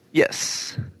Dave.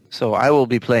 Yes. So I will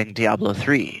be playing Diablo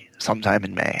 3 sometime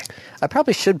in May. I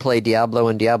probably should play Diablo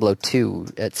and Diablo 2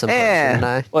 at some point, shouldn't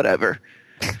I? Whatever.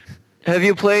 Have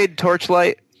you played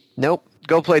Torchlight? Nope.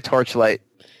 Go play Torchlight.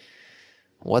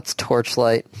 What's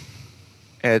Torchlight?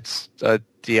 It's a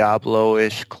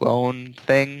Diablo-ish clone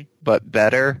thing, but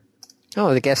better. Oh,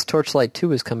 I guess Torchlight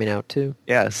 2 is coming out, too.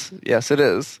 Yes, it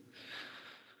is.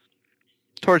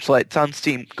 Torchlight, it's on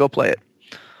Steam. Go play it.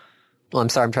 Well, I'm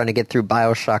sorry, I'm trying to get through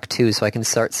Bioshock 2 so I can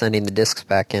start sending the discs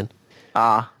back in.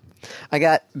 Ah. I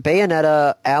got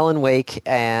Bayonetta, Alan Wake,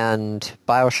 and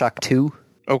Bioshock 2.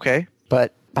 Okay.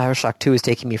 But Bioshock 2 is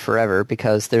taking me forever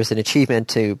because there's an achievement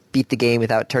to beat the game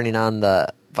without turning on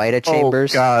the Vita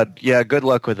chambers. Oh, God. Yeah, good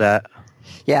luck with that.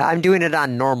 Yeah, I'm doing it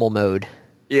on normal mode.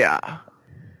 Yeah.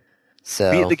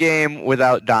 So Beat the game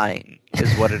without dying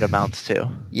is what it amounts to.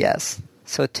 yes.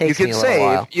 So it takes You me can a little save.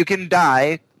 while. You can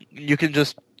die. You can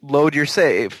just load your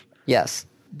save. Yes.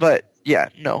 But, yeah,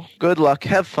 no. Good luck.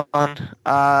 Have fun.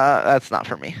 That's not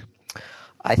for me.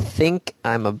 I think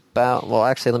I'm about... Well,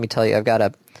 actually, let me tell you.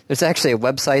 There's actually a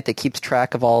website that keeps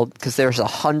track of all... Because there's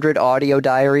 100 audio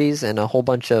diaries and a whole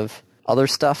bunch of other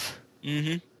stuff.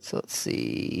 Mm-hmm. So let's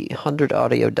see. 100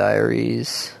 audio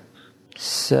diaries.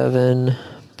 7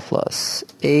 plus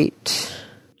 8...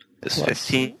 It's plus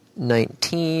 15.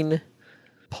 19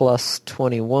 plus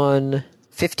 21.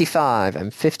 55.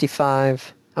 I'm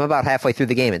 55. I'm about halfway through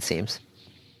the game, it seems.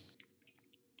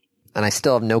 And I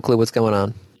still have no clue what's going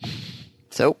on.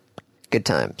 So, good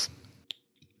times.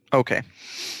 Okay.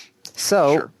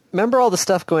 So, Sure. Remember all the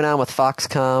stuff going on with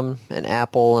Foxconn and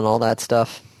Apple and all that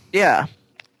stuff? Yeah.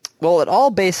 Well, it all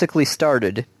basically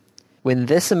started when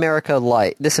This American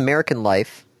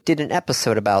Life did an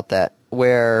episode about that,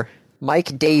 where Mike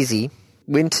Daisey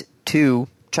went to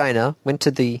China, went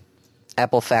to the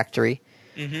Apple factory,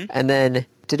 and then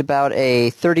did about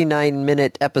a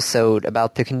 39-minute episode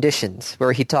about the conditions,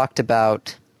 where he talked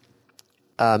about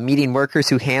meeting workers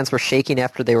whose hands were shaking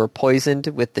after they were poisoned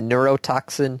with the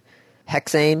neurotoxin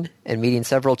hexane, and meeting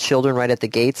several children right at the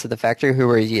gates of the factory who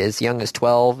were as young as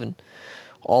 12, and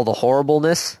all the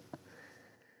horribleness.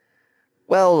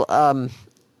 Well,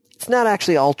 it's not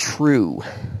actually all true.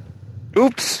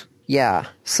 Oops. Yeah,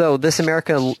 so This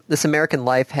American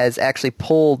Life has actually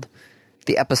pulled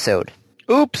the episode.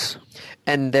 Oops.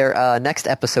 And their next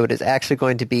episode is actually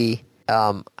going to be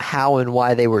how and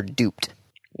why they were duped.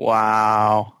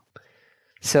 Wow.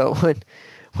 So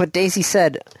what Daisy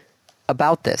said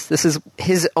about this is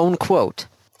his own quote.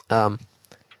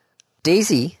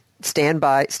 Daisy stands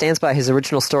by his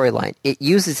original storyline. It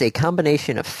uses a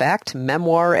combination of fact,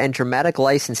 memoir, and dramatic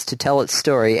license to tell its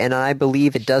story, and I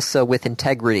believe it does so with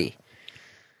integrity.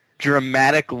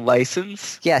 Dramatic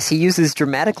license? Yes, he uses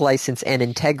dramatic license and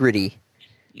integrity.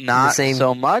 Not same-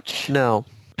 so much? No.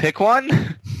 Pick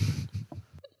one?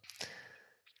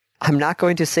 I'm not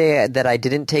going to say that I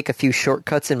didn't take a few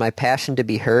shortcuts in my passion to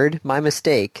be heard. My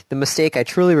mistake, the mistake I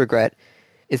truly regret,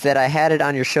 is that I had it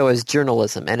on your show as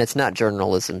journalism, and it's not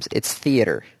journalism, it's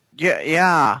theater.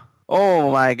 Yeah. Oh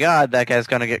my God, that guy's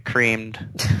gonna get creamed.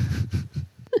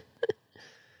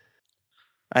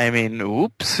 I mean,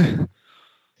 oops.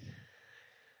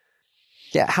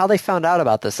 Yeah, how they found out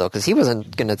about this, though, because he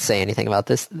wasn't going to say anything about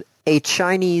this. A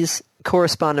Chinese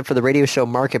correspondent for the radio show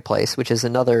Marketplace, which is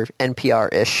another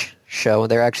NPR-ish show.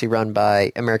 They're actually run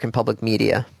by American Public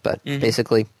Media, but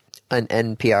basically an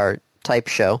NPR-type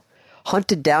show,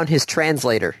 hunted down his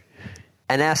translator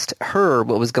and asked her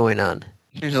what was going on.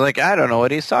 He's like, I don't know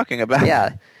what he's talking about.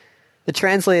 Yeah. The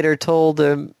translator told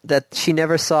him that she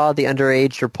never saw the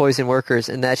underage or poison workers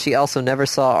and that she also never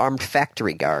saw armed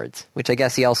factory guards, which I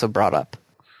guess he also brought up.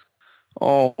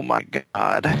 Oh my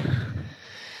God.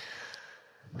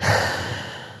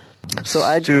 So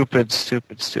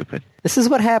Stupid. This is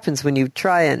what happens when you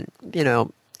try and,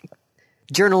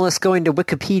 journalists going to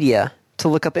Wikipedia to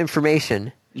look up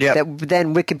information Yep. that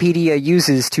then Wikipedia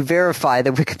uses to verify the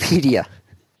Wikipedia.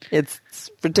 It's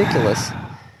ridiculous.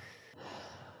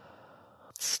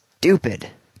 Stupid.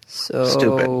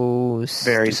 So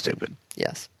Very stupid.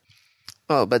 Yes.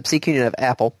 Oh, but speaking of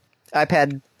Apple,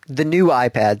 the new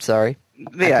iPad, sorry.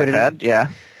 The iPad, yeah.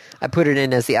 I put it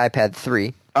in as the iPad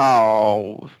 3.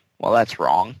 Oh, well, that's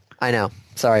wrong. I know.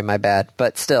 Sorry, my bad.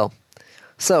 But still.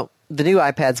 So, the new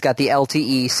iPad's got the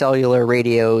LTE cellular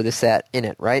radio, that in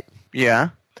it, right? Yeah.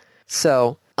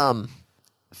 So,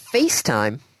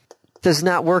 FaceTime does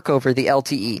not work over the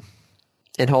LTE.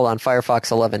 And hold on, Firefox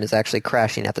 11 is actually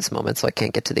crashing at this moment, so I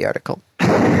can't get to the article.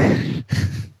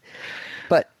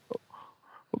 But,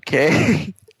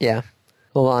 Okay. yeah.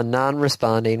 Hold on,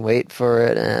 non-responding, wait for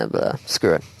it, blah.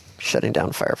 Screw it. shutting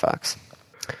down Firefox.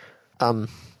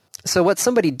 So what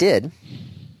somebody did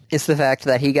is the fact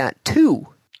that he got 2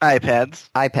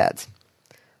 iPads.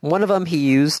 One of them he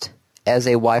used as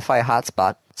a Wi-Fi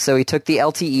hotspot. So he took the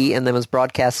LTE and then was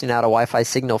broadcasting out a Wi-Fi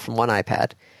signal from one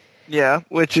iPad. Yeah,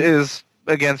 which is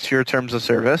against your terms of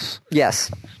service. Yes.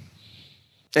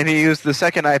 And he used the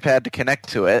second iPad to connect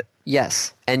to it.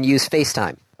 Yes, and used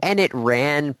FaceTime. And it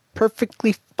ran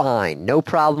perfectly fine. No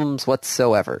problems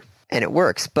whatsoever. And it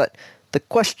works. But the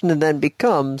question then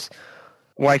becomes...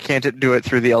 why can't it do it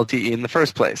through the LTE in the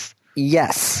first place?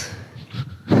 Yes.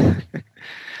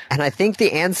 And I think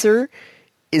the answer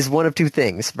is one of 2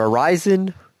 things.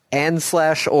 Verizon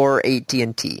and/or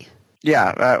AT&T.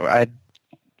 Yeah,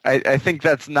 I think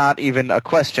that's not even a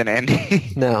question,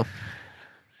 Andy. No.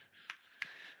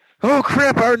 Oh,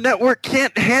 crap, our network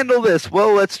can't handle this.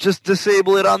 Well, let's just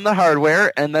disable it on the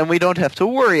hardware, and then we don't have to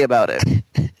worry about it.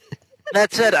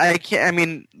 That said,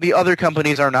 the other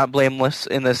companies are not blameless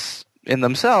in this in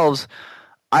themselves.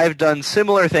 I've done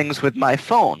similar things with my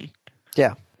phone.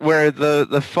 Yeah. Where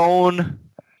the phone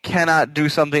cannot do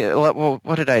something. Well,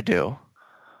 what did I do?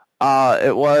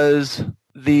 It was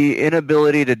the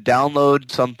inability to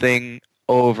download something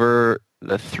over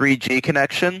the 3G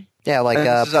connection. Yeah, like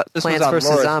this Plants vs.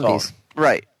 Laura's Zombies. phone.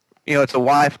 Right. It's a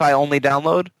Wi-Fi only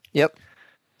download. Yep.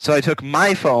 So I took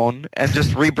my phone and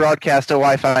just rebroadcast a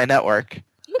Wi-Fi network.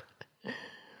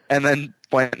 And then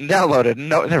went and downloaded.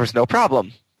 No, there was no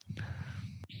problem.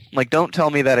 Like, don't tell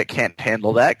me that it can't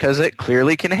handle that, because it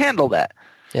clearly can handle that.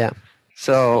 Yeah.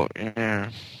 So, yeah.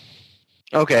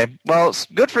 Okay, well, it's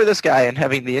good for this guy and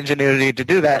having the ingenuity to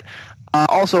do that.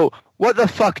 Also, what the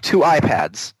fuck, 2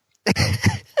 iPads?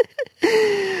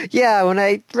 Yeah, when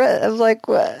I read, I was like,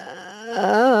 what?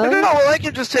 No, I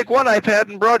can just take one iPad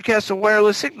and broadcast a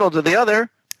wireless signal to the other.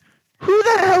 Who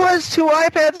the hell has 2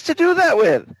 iPads to do that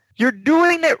with? You're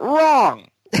doing it wrong.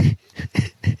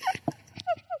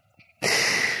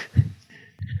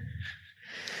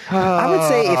 I would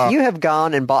say if you have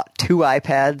gone and bought 2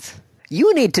 iPads,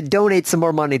 you need to donate some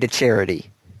more money to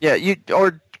charity. Yeah,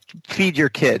 or feed your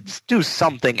kids. Do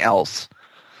something else.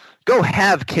 Go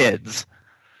have kids.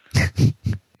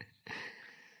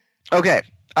 Okay.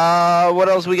 What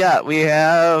else we got? We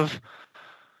have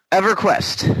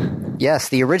EverQuest. Yes,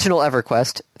 the original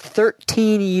EverQuest,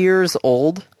 13 years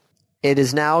old. It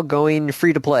is now going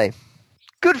free to play.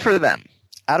 Good for them.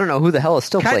 I don't know who the hell is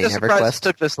still playing EverQuest. Kind of surprised it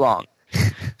took this long.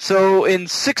 So in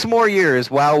 6 more years,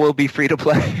 WoW will be free to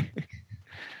play.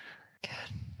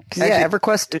 Yeah,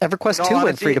 EverQuest 2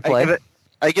 went free to play.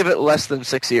 I give it less than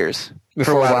 6 years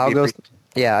before WoW goes.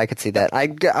 Yeah, I could see that. I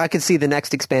could see the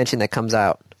next expansion that comes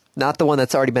out. Not the one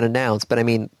that's already been announced, but I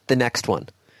mean the next one.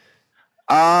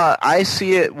 I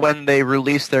see it when they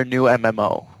release their new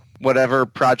MMO, whatever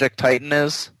Project Titan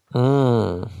is.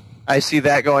 I see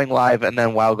that going live and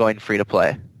then WoW going free to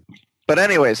play. But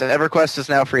anyways, EverQuest is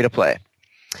now free to play.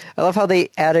 I love how they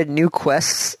added new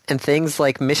quests and things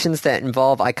like missions that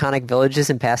involve iconic villages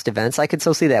and past events. I could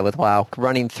still see that with WoW,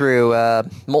 running through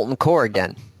Molten Core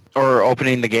again. Or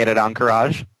opening the gate at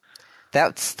Anchorage.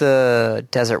 That's the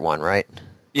desert one, right?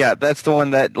 Yeah, that's the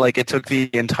one that, like, it took the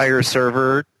entire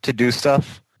server to do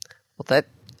stuff. Well,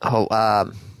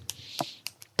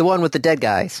 the one with the dead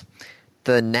guys.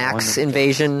 The Nax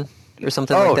invasion or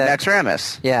something like that. Oh,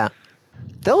 Naxxramas. Yeah.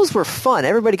 Those were fun.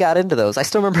 Everybody got into those. I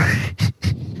still remember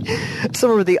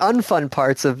some of the unfun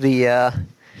parts of the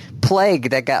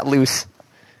plague that got loose.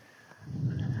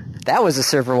 That was a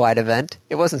server-wide event.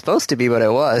 It wasn't supposed to be, but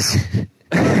it was.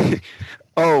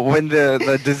 Oh, when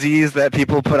the disease that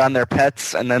people put on their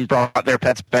pets and then brought their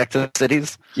pets back to the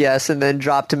cities? Yes, and then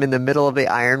dropped them in the middle of the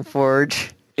Iron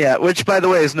Forge. Yeah, which, by the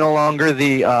way, is no longer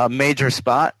the major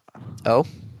spot. Oh?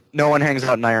 No one hangs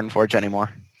out in Iron Forge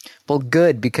anymore. Well,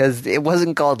 good, because it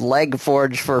wasn't called Leg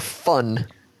Forge for fun.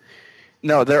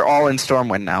 No, they're all in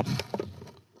Stormwind now.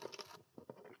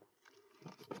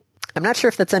 I'm not sure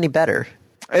if that's any better.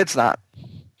 It's not.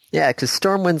 Yeah, because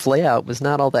Stormwind's layout was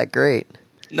not all that great.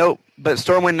 Nope, but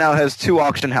Stormwind now has 2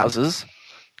 auction houses,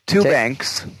 2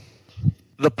 banks,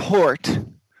 the port,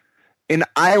 an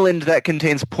island that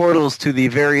contains portals to the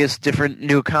various different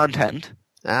new content,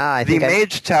 the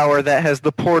mage tower that has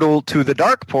the portal to the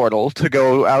dark portal to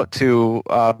go out to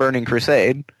Burning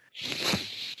Crusade.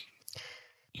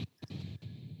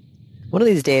 One of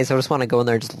these days, I just want to go in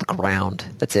there and just look around.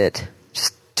 That's it.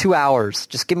 Just 2 hours.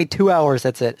 Just give me 2 hours,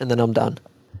 that's it, and then I'm done.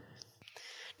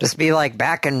 Just be like,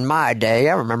 back in my day,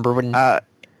 I remember when...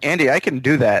 Andy, I can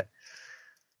do that.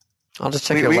 I'll just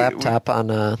check your laptop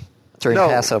during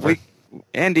Passover.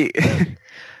 Andy,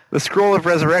 the Scroll of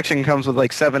Resurrection comes with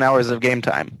like 7 hours of game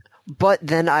time. But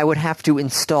then I would have to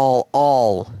install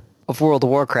all of World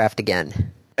of Warcraft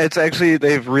again. It's actually,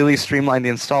 they've really streamlined the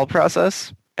install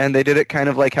process, and they did it kind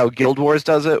of like how Guild Wars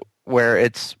does it, where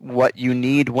it's what you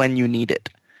need when you need it.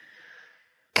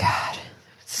 God,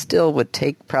 still would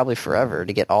take probably forever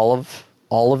to get all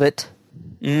of it.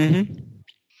 Mm-hmm.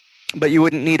 But you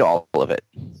wouldn't need all of it.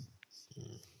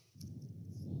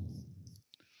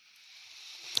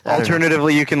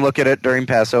 Alternatively, you can look at it during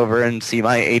Passover and see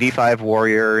my 85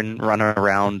 warrior and run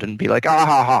around and be like, ah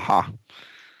ha ha ha.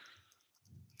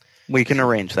 We can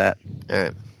arrange that. All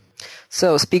right.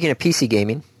 So, speaking of PC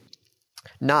gaming,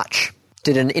 Notch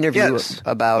did an interview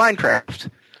about Minecraft.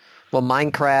 Well,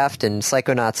 Minecraft and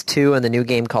Psychonauts 2 and the new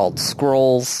game called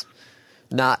Scrolls,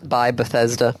 not by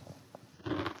Bethesda.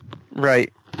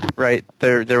 Right.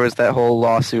 There was that whole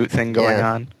lawsuit thing going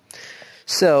on.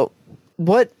 So,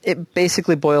 what it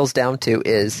basically boils down to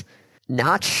is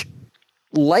Notch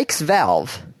likes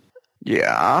Valve.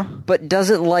 Yeah. But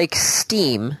doesn't like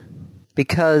Steam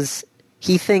because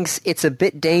he thinks it's a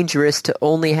bit dangerous to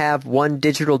only have one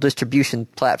digital distribution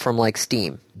platform like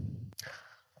Steam.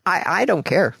 I don't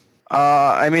care.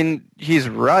 I mean, he's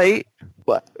right.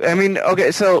 What? I mean,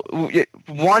 okay, so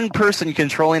one person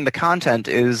controlling the content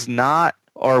is not,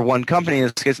 or one company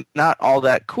is not all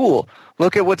that cool.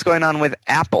 Look at what's going on with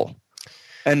Apple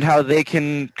and how they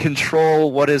can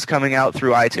control what is coming out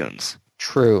through iTunes.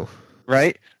 True.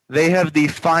 Right? They have the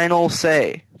final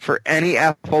say for any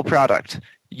Apple product.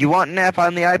 You want an app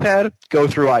on the iPad? Go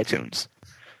through iTunes.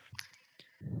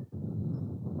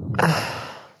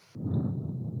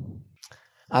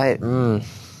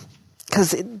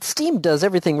 Because Steam does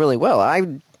everything really well.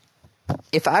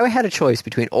 If I had a choice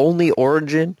between only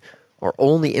Origin or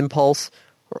only Impulse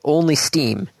or only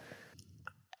Steam,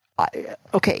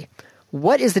 okay,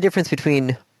 what is the difference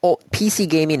between PC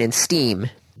gaming and Steam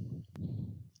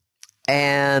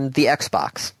and the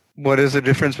Xbox? What is the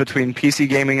difference between PC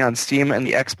gaming on Steam and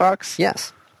the Xbox?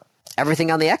 Yes.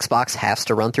 Everything on the Xbox has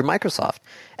to run through Microsoft.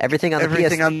 Everything on the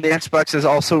Xbox is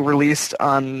also released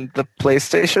on the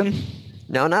PlayStation?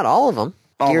 No, not all of them.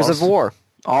 Almost. Gears of War.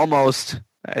 Almost.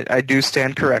 I do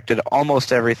stand corrected.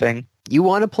 Almost everything. You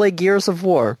want to play Gears of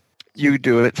War? You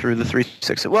do it through the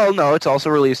 360. Well, no, it's also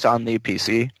released on the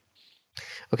PC.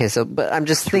 Okay, but I'm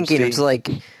just thinking, Steam. it's like,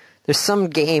 there's some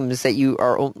games that you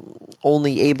are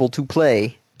only able to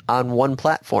play on one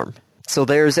platform. So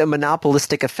there's a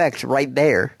monopolistic effect right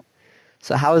there.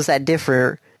 So how is that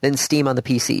different than Steam on the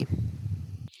PC?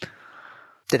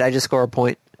 Did I just score a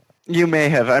point? You may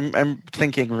have. I'm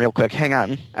thinking real quick. Hang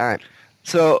on. All right.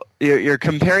 So you're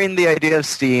comparing the idea of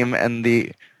Steam and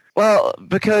the... Well,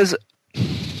 because...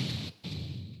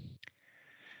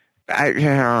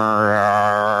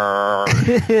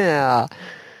 Yeah.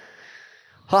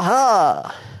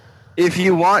 Ha-ha! If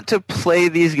you want to play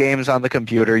these games on the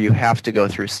computer, you have to go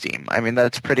through Steam. I mean,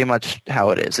 that's pretty much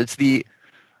how it is. It's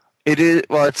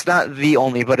not the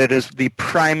only, but it is the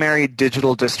primary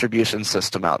digital distribution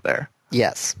system out there.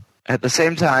 Yes. At the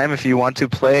same time, if you want to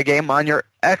play a game on your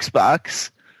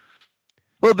Xbox,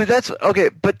 well, but that's okay.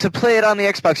 But to play it on the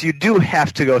Xbox, you do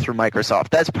have to go through Microsoft.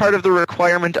 That's part of the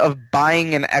requirement of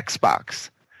buying an Xbox.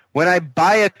 When I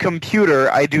buy a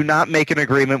computer, I do not make an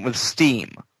agreement with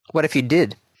Steam. What if you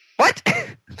did? What?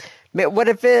 What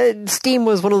if Steam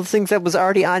was one of the things that was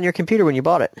already on your computer when you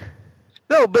bought it?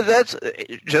 No, but that's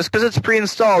just because it's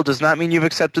pre-installed does not mean you've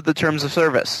accepted the terms of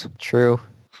service. True.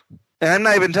 And I'm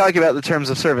not even talking about the terms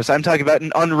of service. I'm talking about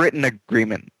an unwritten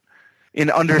agreement,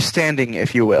 an understanding,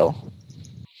 if you will.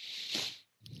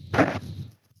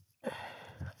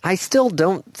 I still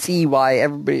don't see why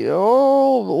everybody...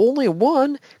 Oh, only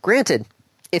one. Granted,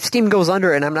 if Steam goes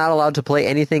under and I'm not allowed to play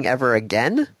anything ever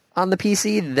again on the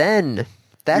PC, then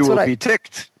that's you will be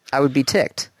ticked. I would be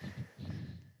ticked.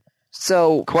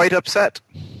 So... Quite upset.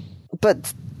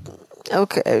 But,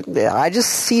 okay, I just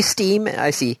see Steam,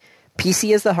 I see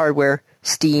PC as the hardware,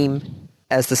 Steam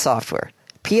as the software.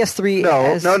 PS3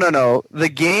 No. The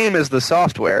game is the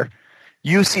software.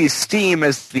 You see Steam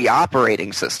as the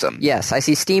operating system. Yes, I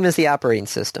see Steam as the operating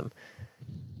system.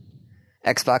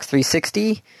 Xbox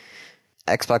 360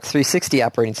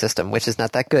 operating system, which is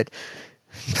not that good.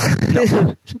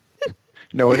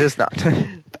 No, it is not.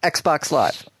 Xbox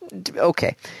Live.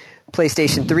 Okay.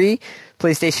 PlayStation 3,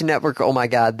 PlayStation Network, oh my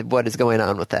god, what is going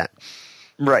on with that?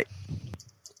 Right.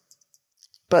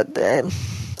 But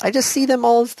I just see them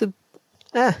all as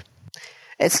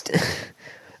it's...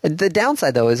 The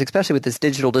downside, though, is especially with this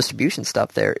digital distribution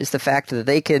stuff there, is the fact that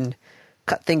they can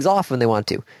cut things off when they want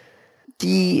to.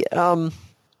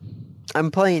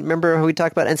 I'm playing, remember how we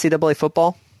talked about NCAA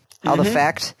football? How the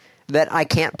fact that I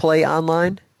can't play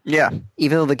online, yeah,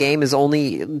 even though the game is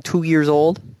only 2 years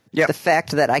old, Yep. The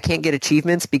fact that I can't get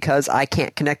achievements because I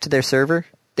can't connect to their server.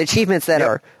 The achievements that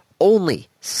are only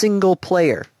single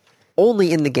player,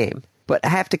 only in the game. But I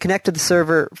have to connect to the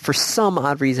server for some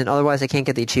odd reason, otherwise I can't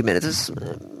get the achievement.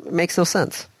 It makes no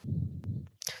sense.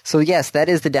 So yes, that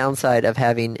is the downside of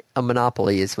having a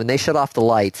monopoly, is when they shut off the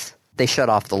lights, they shut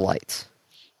off the lights.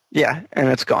 Yeah, and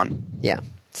it's gone. Yeah.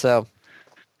 So,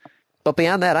 but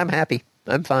beyond that, I'm happy.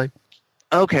 I'm fine.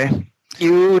 Okay.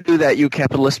 You do that, you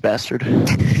capitalist bastard.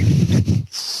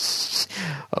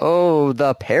 Oh,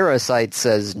 the parasite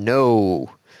says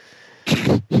no.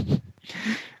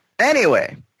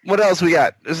 Anyway, what else we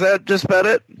got? Is that just about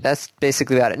it? That's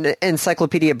basically about it.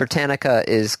 Encyclopedia Britannica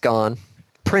is gone,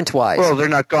 print-wise. Well, they're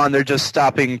not gone. They're just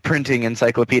stopping printing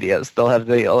encyclopedias. They'll have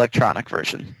the electronic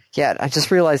version. Yeah, I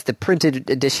just realized the printed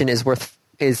edition is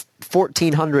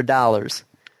 $1,400.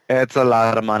 It's a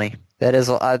lot of money. That is,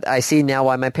 I see now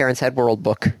why my parents had World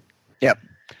Book. Yep.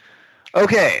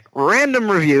 Okay, random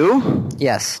review.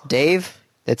 Yes, Dave,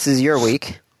 this is your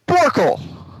week. Sporkle.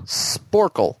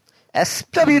 Sporkle.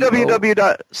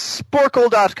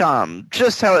 www.sporkle.com.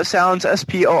 Just how it sounds,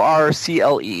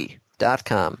 SPORCLE.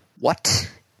 .com.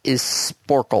 What is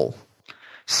Sporkle?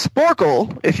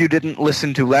 Sporkle, if you didn't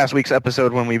listen to last week's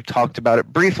episode when we talked about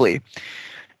it briefly,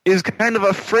 is kind of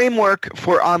a framework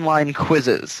for online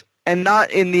quizzes. And not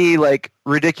in the,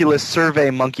 ridiculous Survey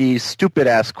Monkey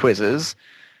stupid-ass quizzes.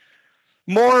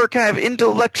 More kind of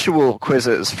intellectual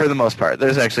quizzes, for the most part.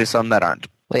 There's actually some that aren't.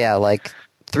 Well, yeah, like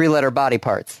 3-letter body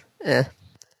parts. Hey,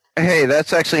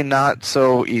 that's actually not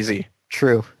so easy.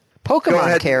 True.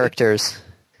 Pokemon characters.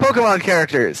 Pokemon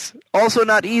characters. Also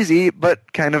not easy,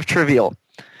 but kind of trivial.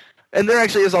 And there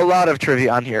actually is a lot of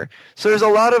trivia on here. So there's a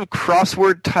lot of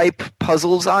crossword-type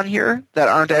puzzles on here that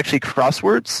aren't actually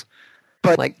crosswords.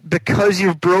 But because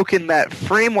you've broken that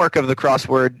framework of the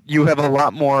crossword, you have a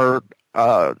lot more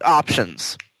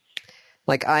options.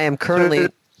 I am currently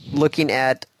looking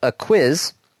at a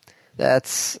quiz.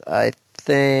 That's, I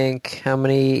think, how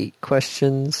many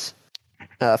questions?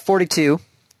 42.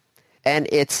 And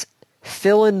it's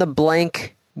fill in the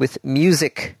blank with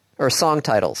music or song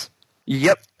titles.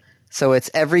 Yep. So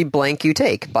it's Every Blank You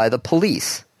Take by The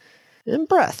Police. And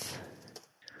Breath.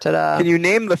 Ta-da. Can you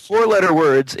name the 4-letter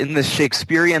words in the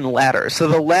Shakespearean ladder? So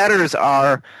the ladders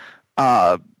are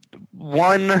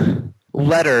one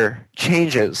letter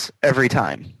changes every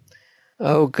time.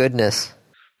 Oh, goodness.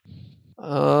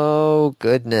 Oh,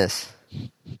 goodness.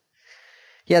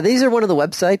 Yeah, these are one of the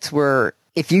websites where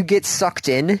if you get sucked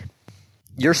in,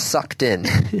 you're sucked in.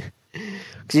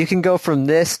 Because you can go from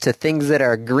this to things that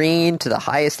are green to the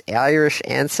highest Irish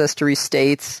ancestry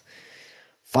states.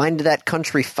 Find that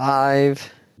country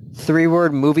 5.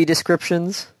 3-word movie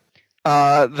descriptions.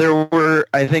 There were,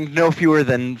 I think, no fewer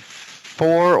than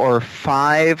 4 or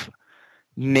 5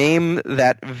 name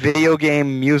that video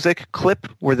game music clip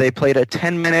where they played a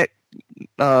 10-minute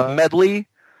medley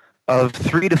of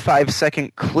 3 to 5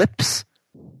 second clips.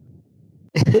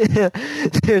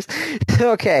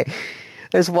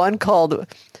 There's one called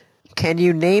Can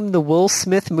You Name the Will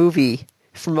Smith Movie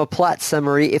from a Plot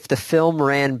Summary if the film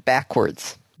ran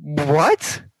backwards?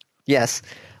 What? Yes,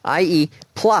 i.e.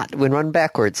 plot when run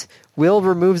backwards. Will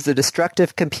removes the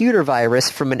destructive computer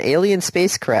virus from an alien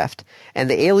spacecraft, and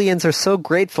the aliens are so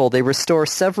grateful they restore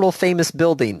several famous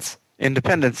buildings.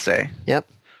 Independence Day. Yep.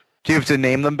 Do you have to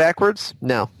name them backwards?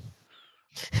 No.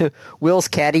 Will's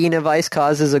caddying advice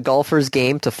causes a golfer's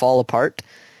game to fall apart.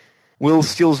 Will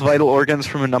steals vital organs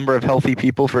from a number of healthy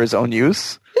people for his own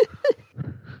use.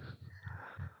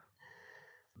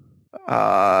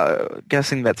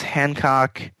 Guessing that's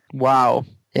Hancock. Wow.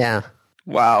 Yeah.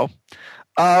 Wow.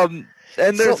 And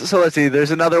there's so let's see.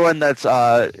 There's another one that's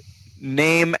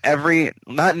name every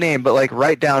not name but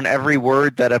write down every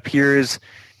word that appears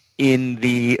in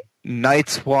the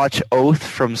Night's Watch oath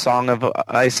from Song of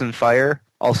Ice and Fire,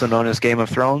 also known as Game of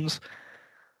Thrones.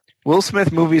 Will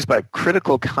Smith movies by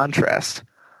critical contrast.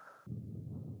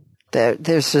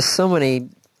 There's just so many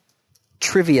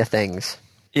trivia things.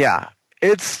 Yeah.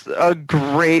 It's a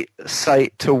great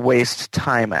site to waste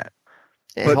time at.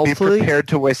 And but be prepared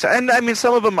to waste time. And I mean,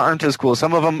 some of them aren't as cool.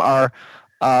 Some of them are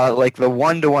the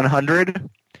 1 to 100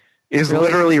 is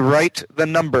literally write the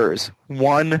numbers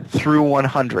 1 through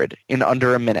 100 in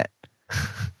under a minute.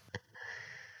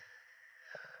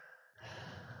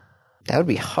 That would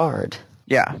be hard.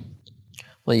 Yeah.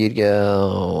 Well, you'd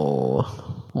go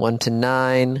 1 to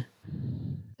 9,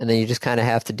 and then you just kind of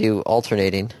have to do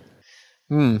alternating.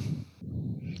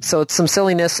 So it's some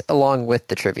silliness along with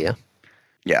the trivia.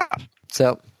 Yeah.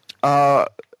 So,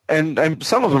 and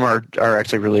some of them are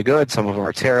actually really good. Some of them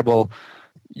are terrible.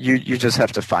 You just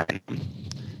have to find them.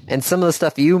 And some of the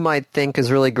stuff you might think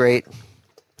is really great,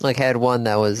 like I had one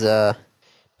that was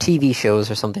TV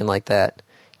shows or something like that.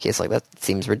 It's like, that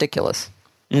seems ridiculous.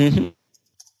 Mm-hmm.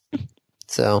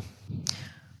 So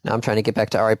now I'm trying to get back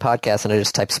to RA Podcast, and I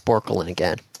just type Sporkle in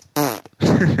again.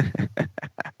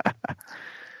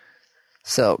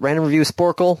 So, random review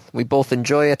Sporkle. We both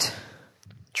enjoy it.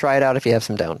 Try it out if you have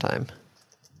some downtime.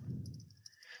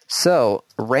 So,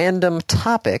 random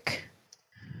topic.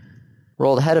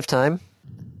 Rolled ahead of time.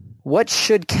 What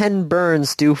should Ken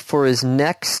Burns do for his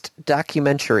next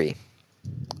documentary?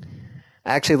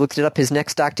 I actually looked it up. His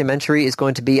next documentary is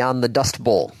going to be on the Dust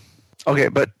Bowl. Okay,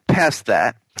 but past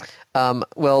that.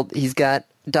 Well, he's got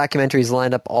documentaries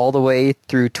lined up all the way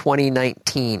through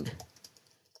 2019.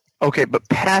 Okay, but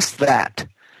past that.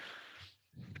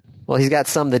 Well, he's got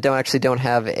some that don't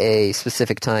have a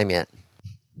specific time yet.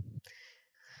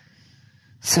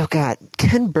 So, God,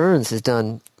 Ken Burns has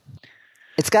done...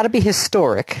 It's got to be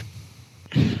historic,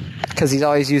 because he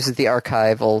always uses the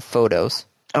archival photos.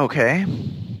 Okay.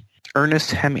 Ernest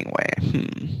Hemingway.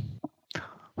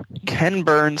 Ken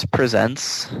Burns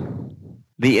presents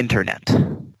the Internet.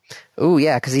 Ooh,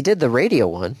 yeah, because he did the radio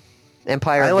one.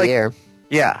 Empire of the Air.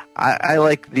 Yeah, I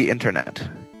like the Internet.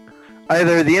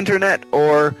 Either the Internet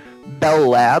or Bell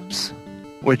Labs,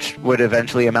 which would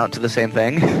eventually amount to the same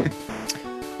thing.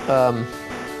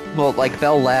 Well, like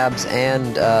Bell Labs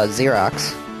and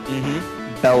Xerox.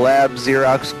 Mm-hmm. Bell Labs,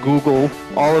 Xerox, Google,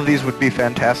 all of these would be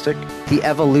fantastic. The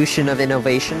Evolution of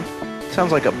Innovation.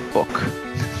 Sounds like a book.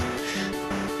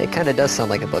 It kind of does sound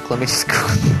like a book. Let me just go.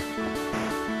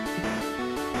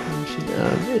 Evolution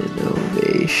of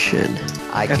Innovation.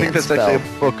 I think that's actually a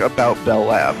book about Bell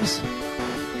Labs.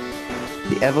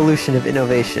 The Evolution of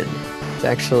Innovation. It's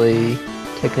actually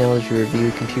Technology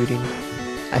Review Computing.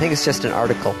 I think it's just an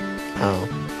article.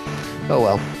 Oh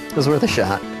well. It was worth a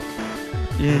shot.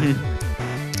 Mm-hmm.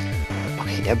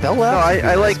 Okay, yeah, Bell Labs. No,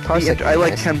 I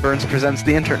like Ken Burns presents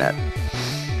the Internet.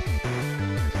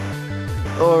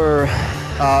 Or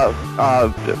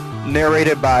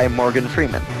narrated by Morgan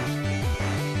Freeman.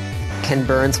 Ken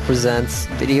Burns presents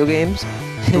video games.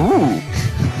 Ooh.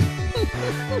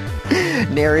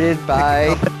 Narrated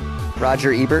by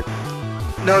Roger Ebert.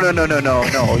 No.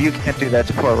 You can't do that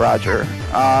to poor Roger.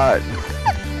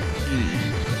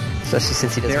 Especially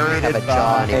since he doesn't Narrated have a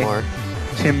jaw by anymore.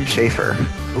 Tim Schafer.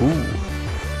 Ooh.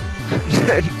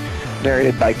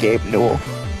 Narrated by Gabe Newell.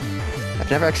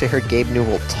 I've never actually heard Gabe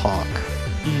Newell talk.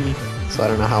 So I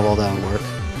don't know how well that would work.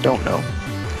 Don't know.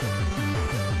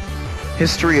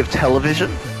 History of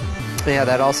television? Yeah,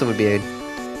 that also would be an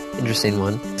interesting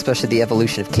one. Especially the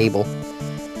evolution of cable.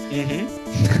 Mm-hmm.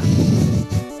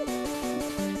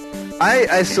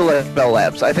 I still like Bell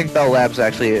Labs. I think Bell Labs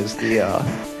actually is the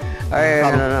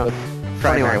No.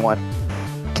 primary one.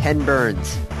 Ken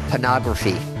Burns.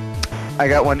 Pornography. I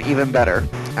got one even better.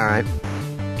 Alright.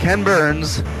 Ken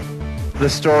Burns, the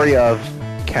story of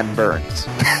Ken Burns.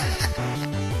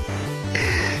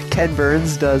 Ken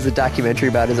Burns does a documentary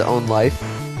about his own life.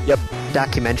 Yep.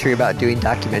 Documentary about doing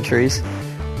documentaries.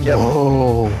 Yep.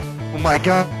 Whoa. Oh my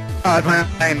god, my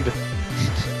mind.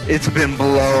 It's been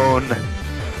blown.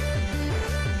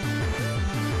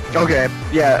 Okay,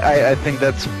 yeah, I think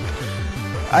that's...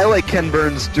 I like Ken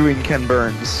Burns doing Ken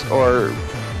Burns, or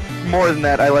more than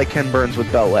that, I like Ken Burns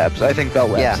with Bell Labs. I think Bell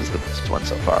Labs is the best one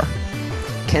so far.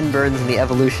 Ken Burns and the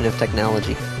Evolution of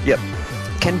Technology. Yep.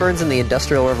 Ken Burns and the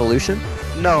Industrial Revolution?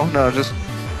 No, just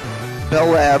Bell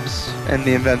Labs and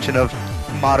the invention of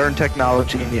modern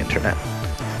technology and the Internet.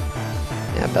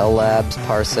 Yeah, Bell Labs,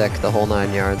 Parsec, the whole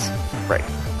 9 yards. Right.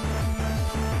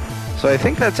 So I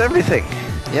think that's everything.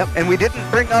 Yep. And we didn't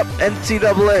bring up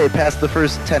NCAA past the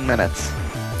first 10 minutes.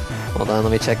 Hold on,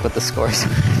 let me check what the scores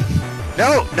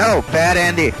No, bad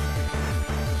Andy.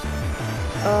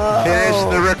 Finish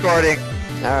the recording.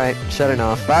 Alright, shutting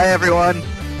off. Bye, everyone.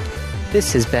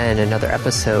 This has been another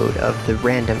episode of the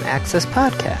Random Access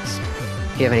Podcast.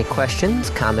 If you have any questions,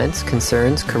 comments,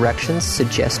 concerns, corrections,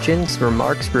 suggestions,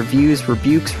 remarks, reviews,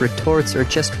 rebukes, retorts, or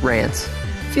just rants,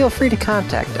 feel free to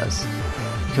contact us.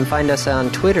 You can find us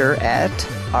on Twitter at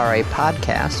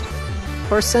RAPodcast,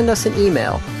 or send us an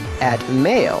email at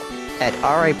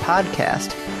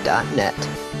mail@rapodcast.net.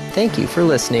 Thank you for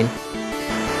listening.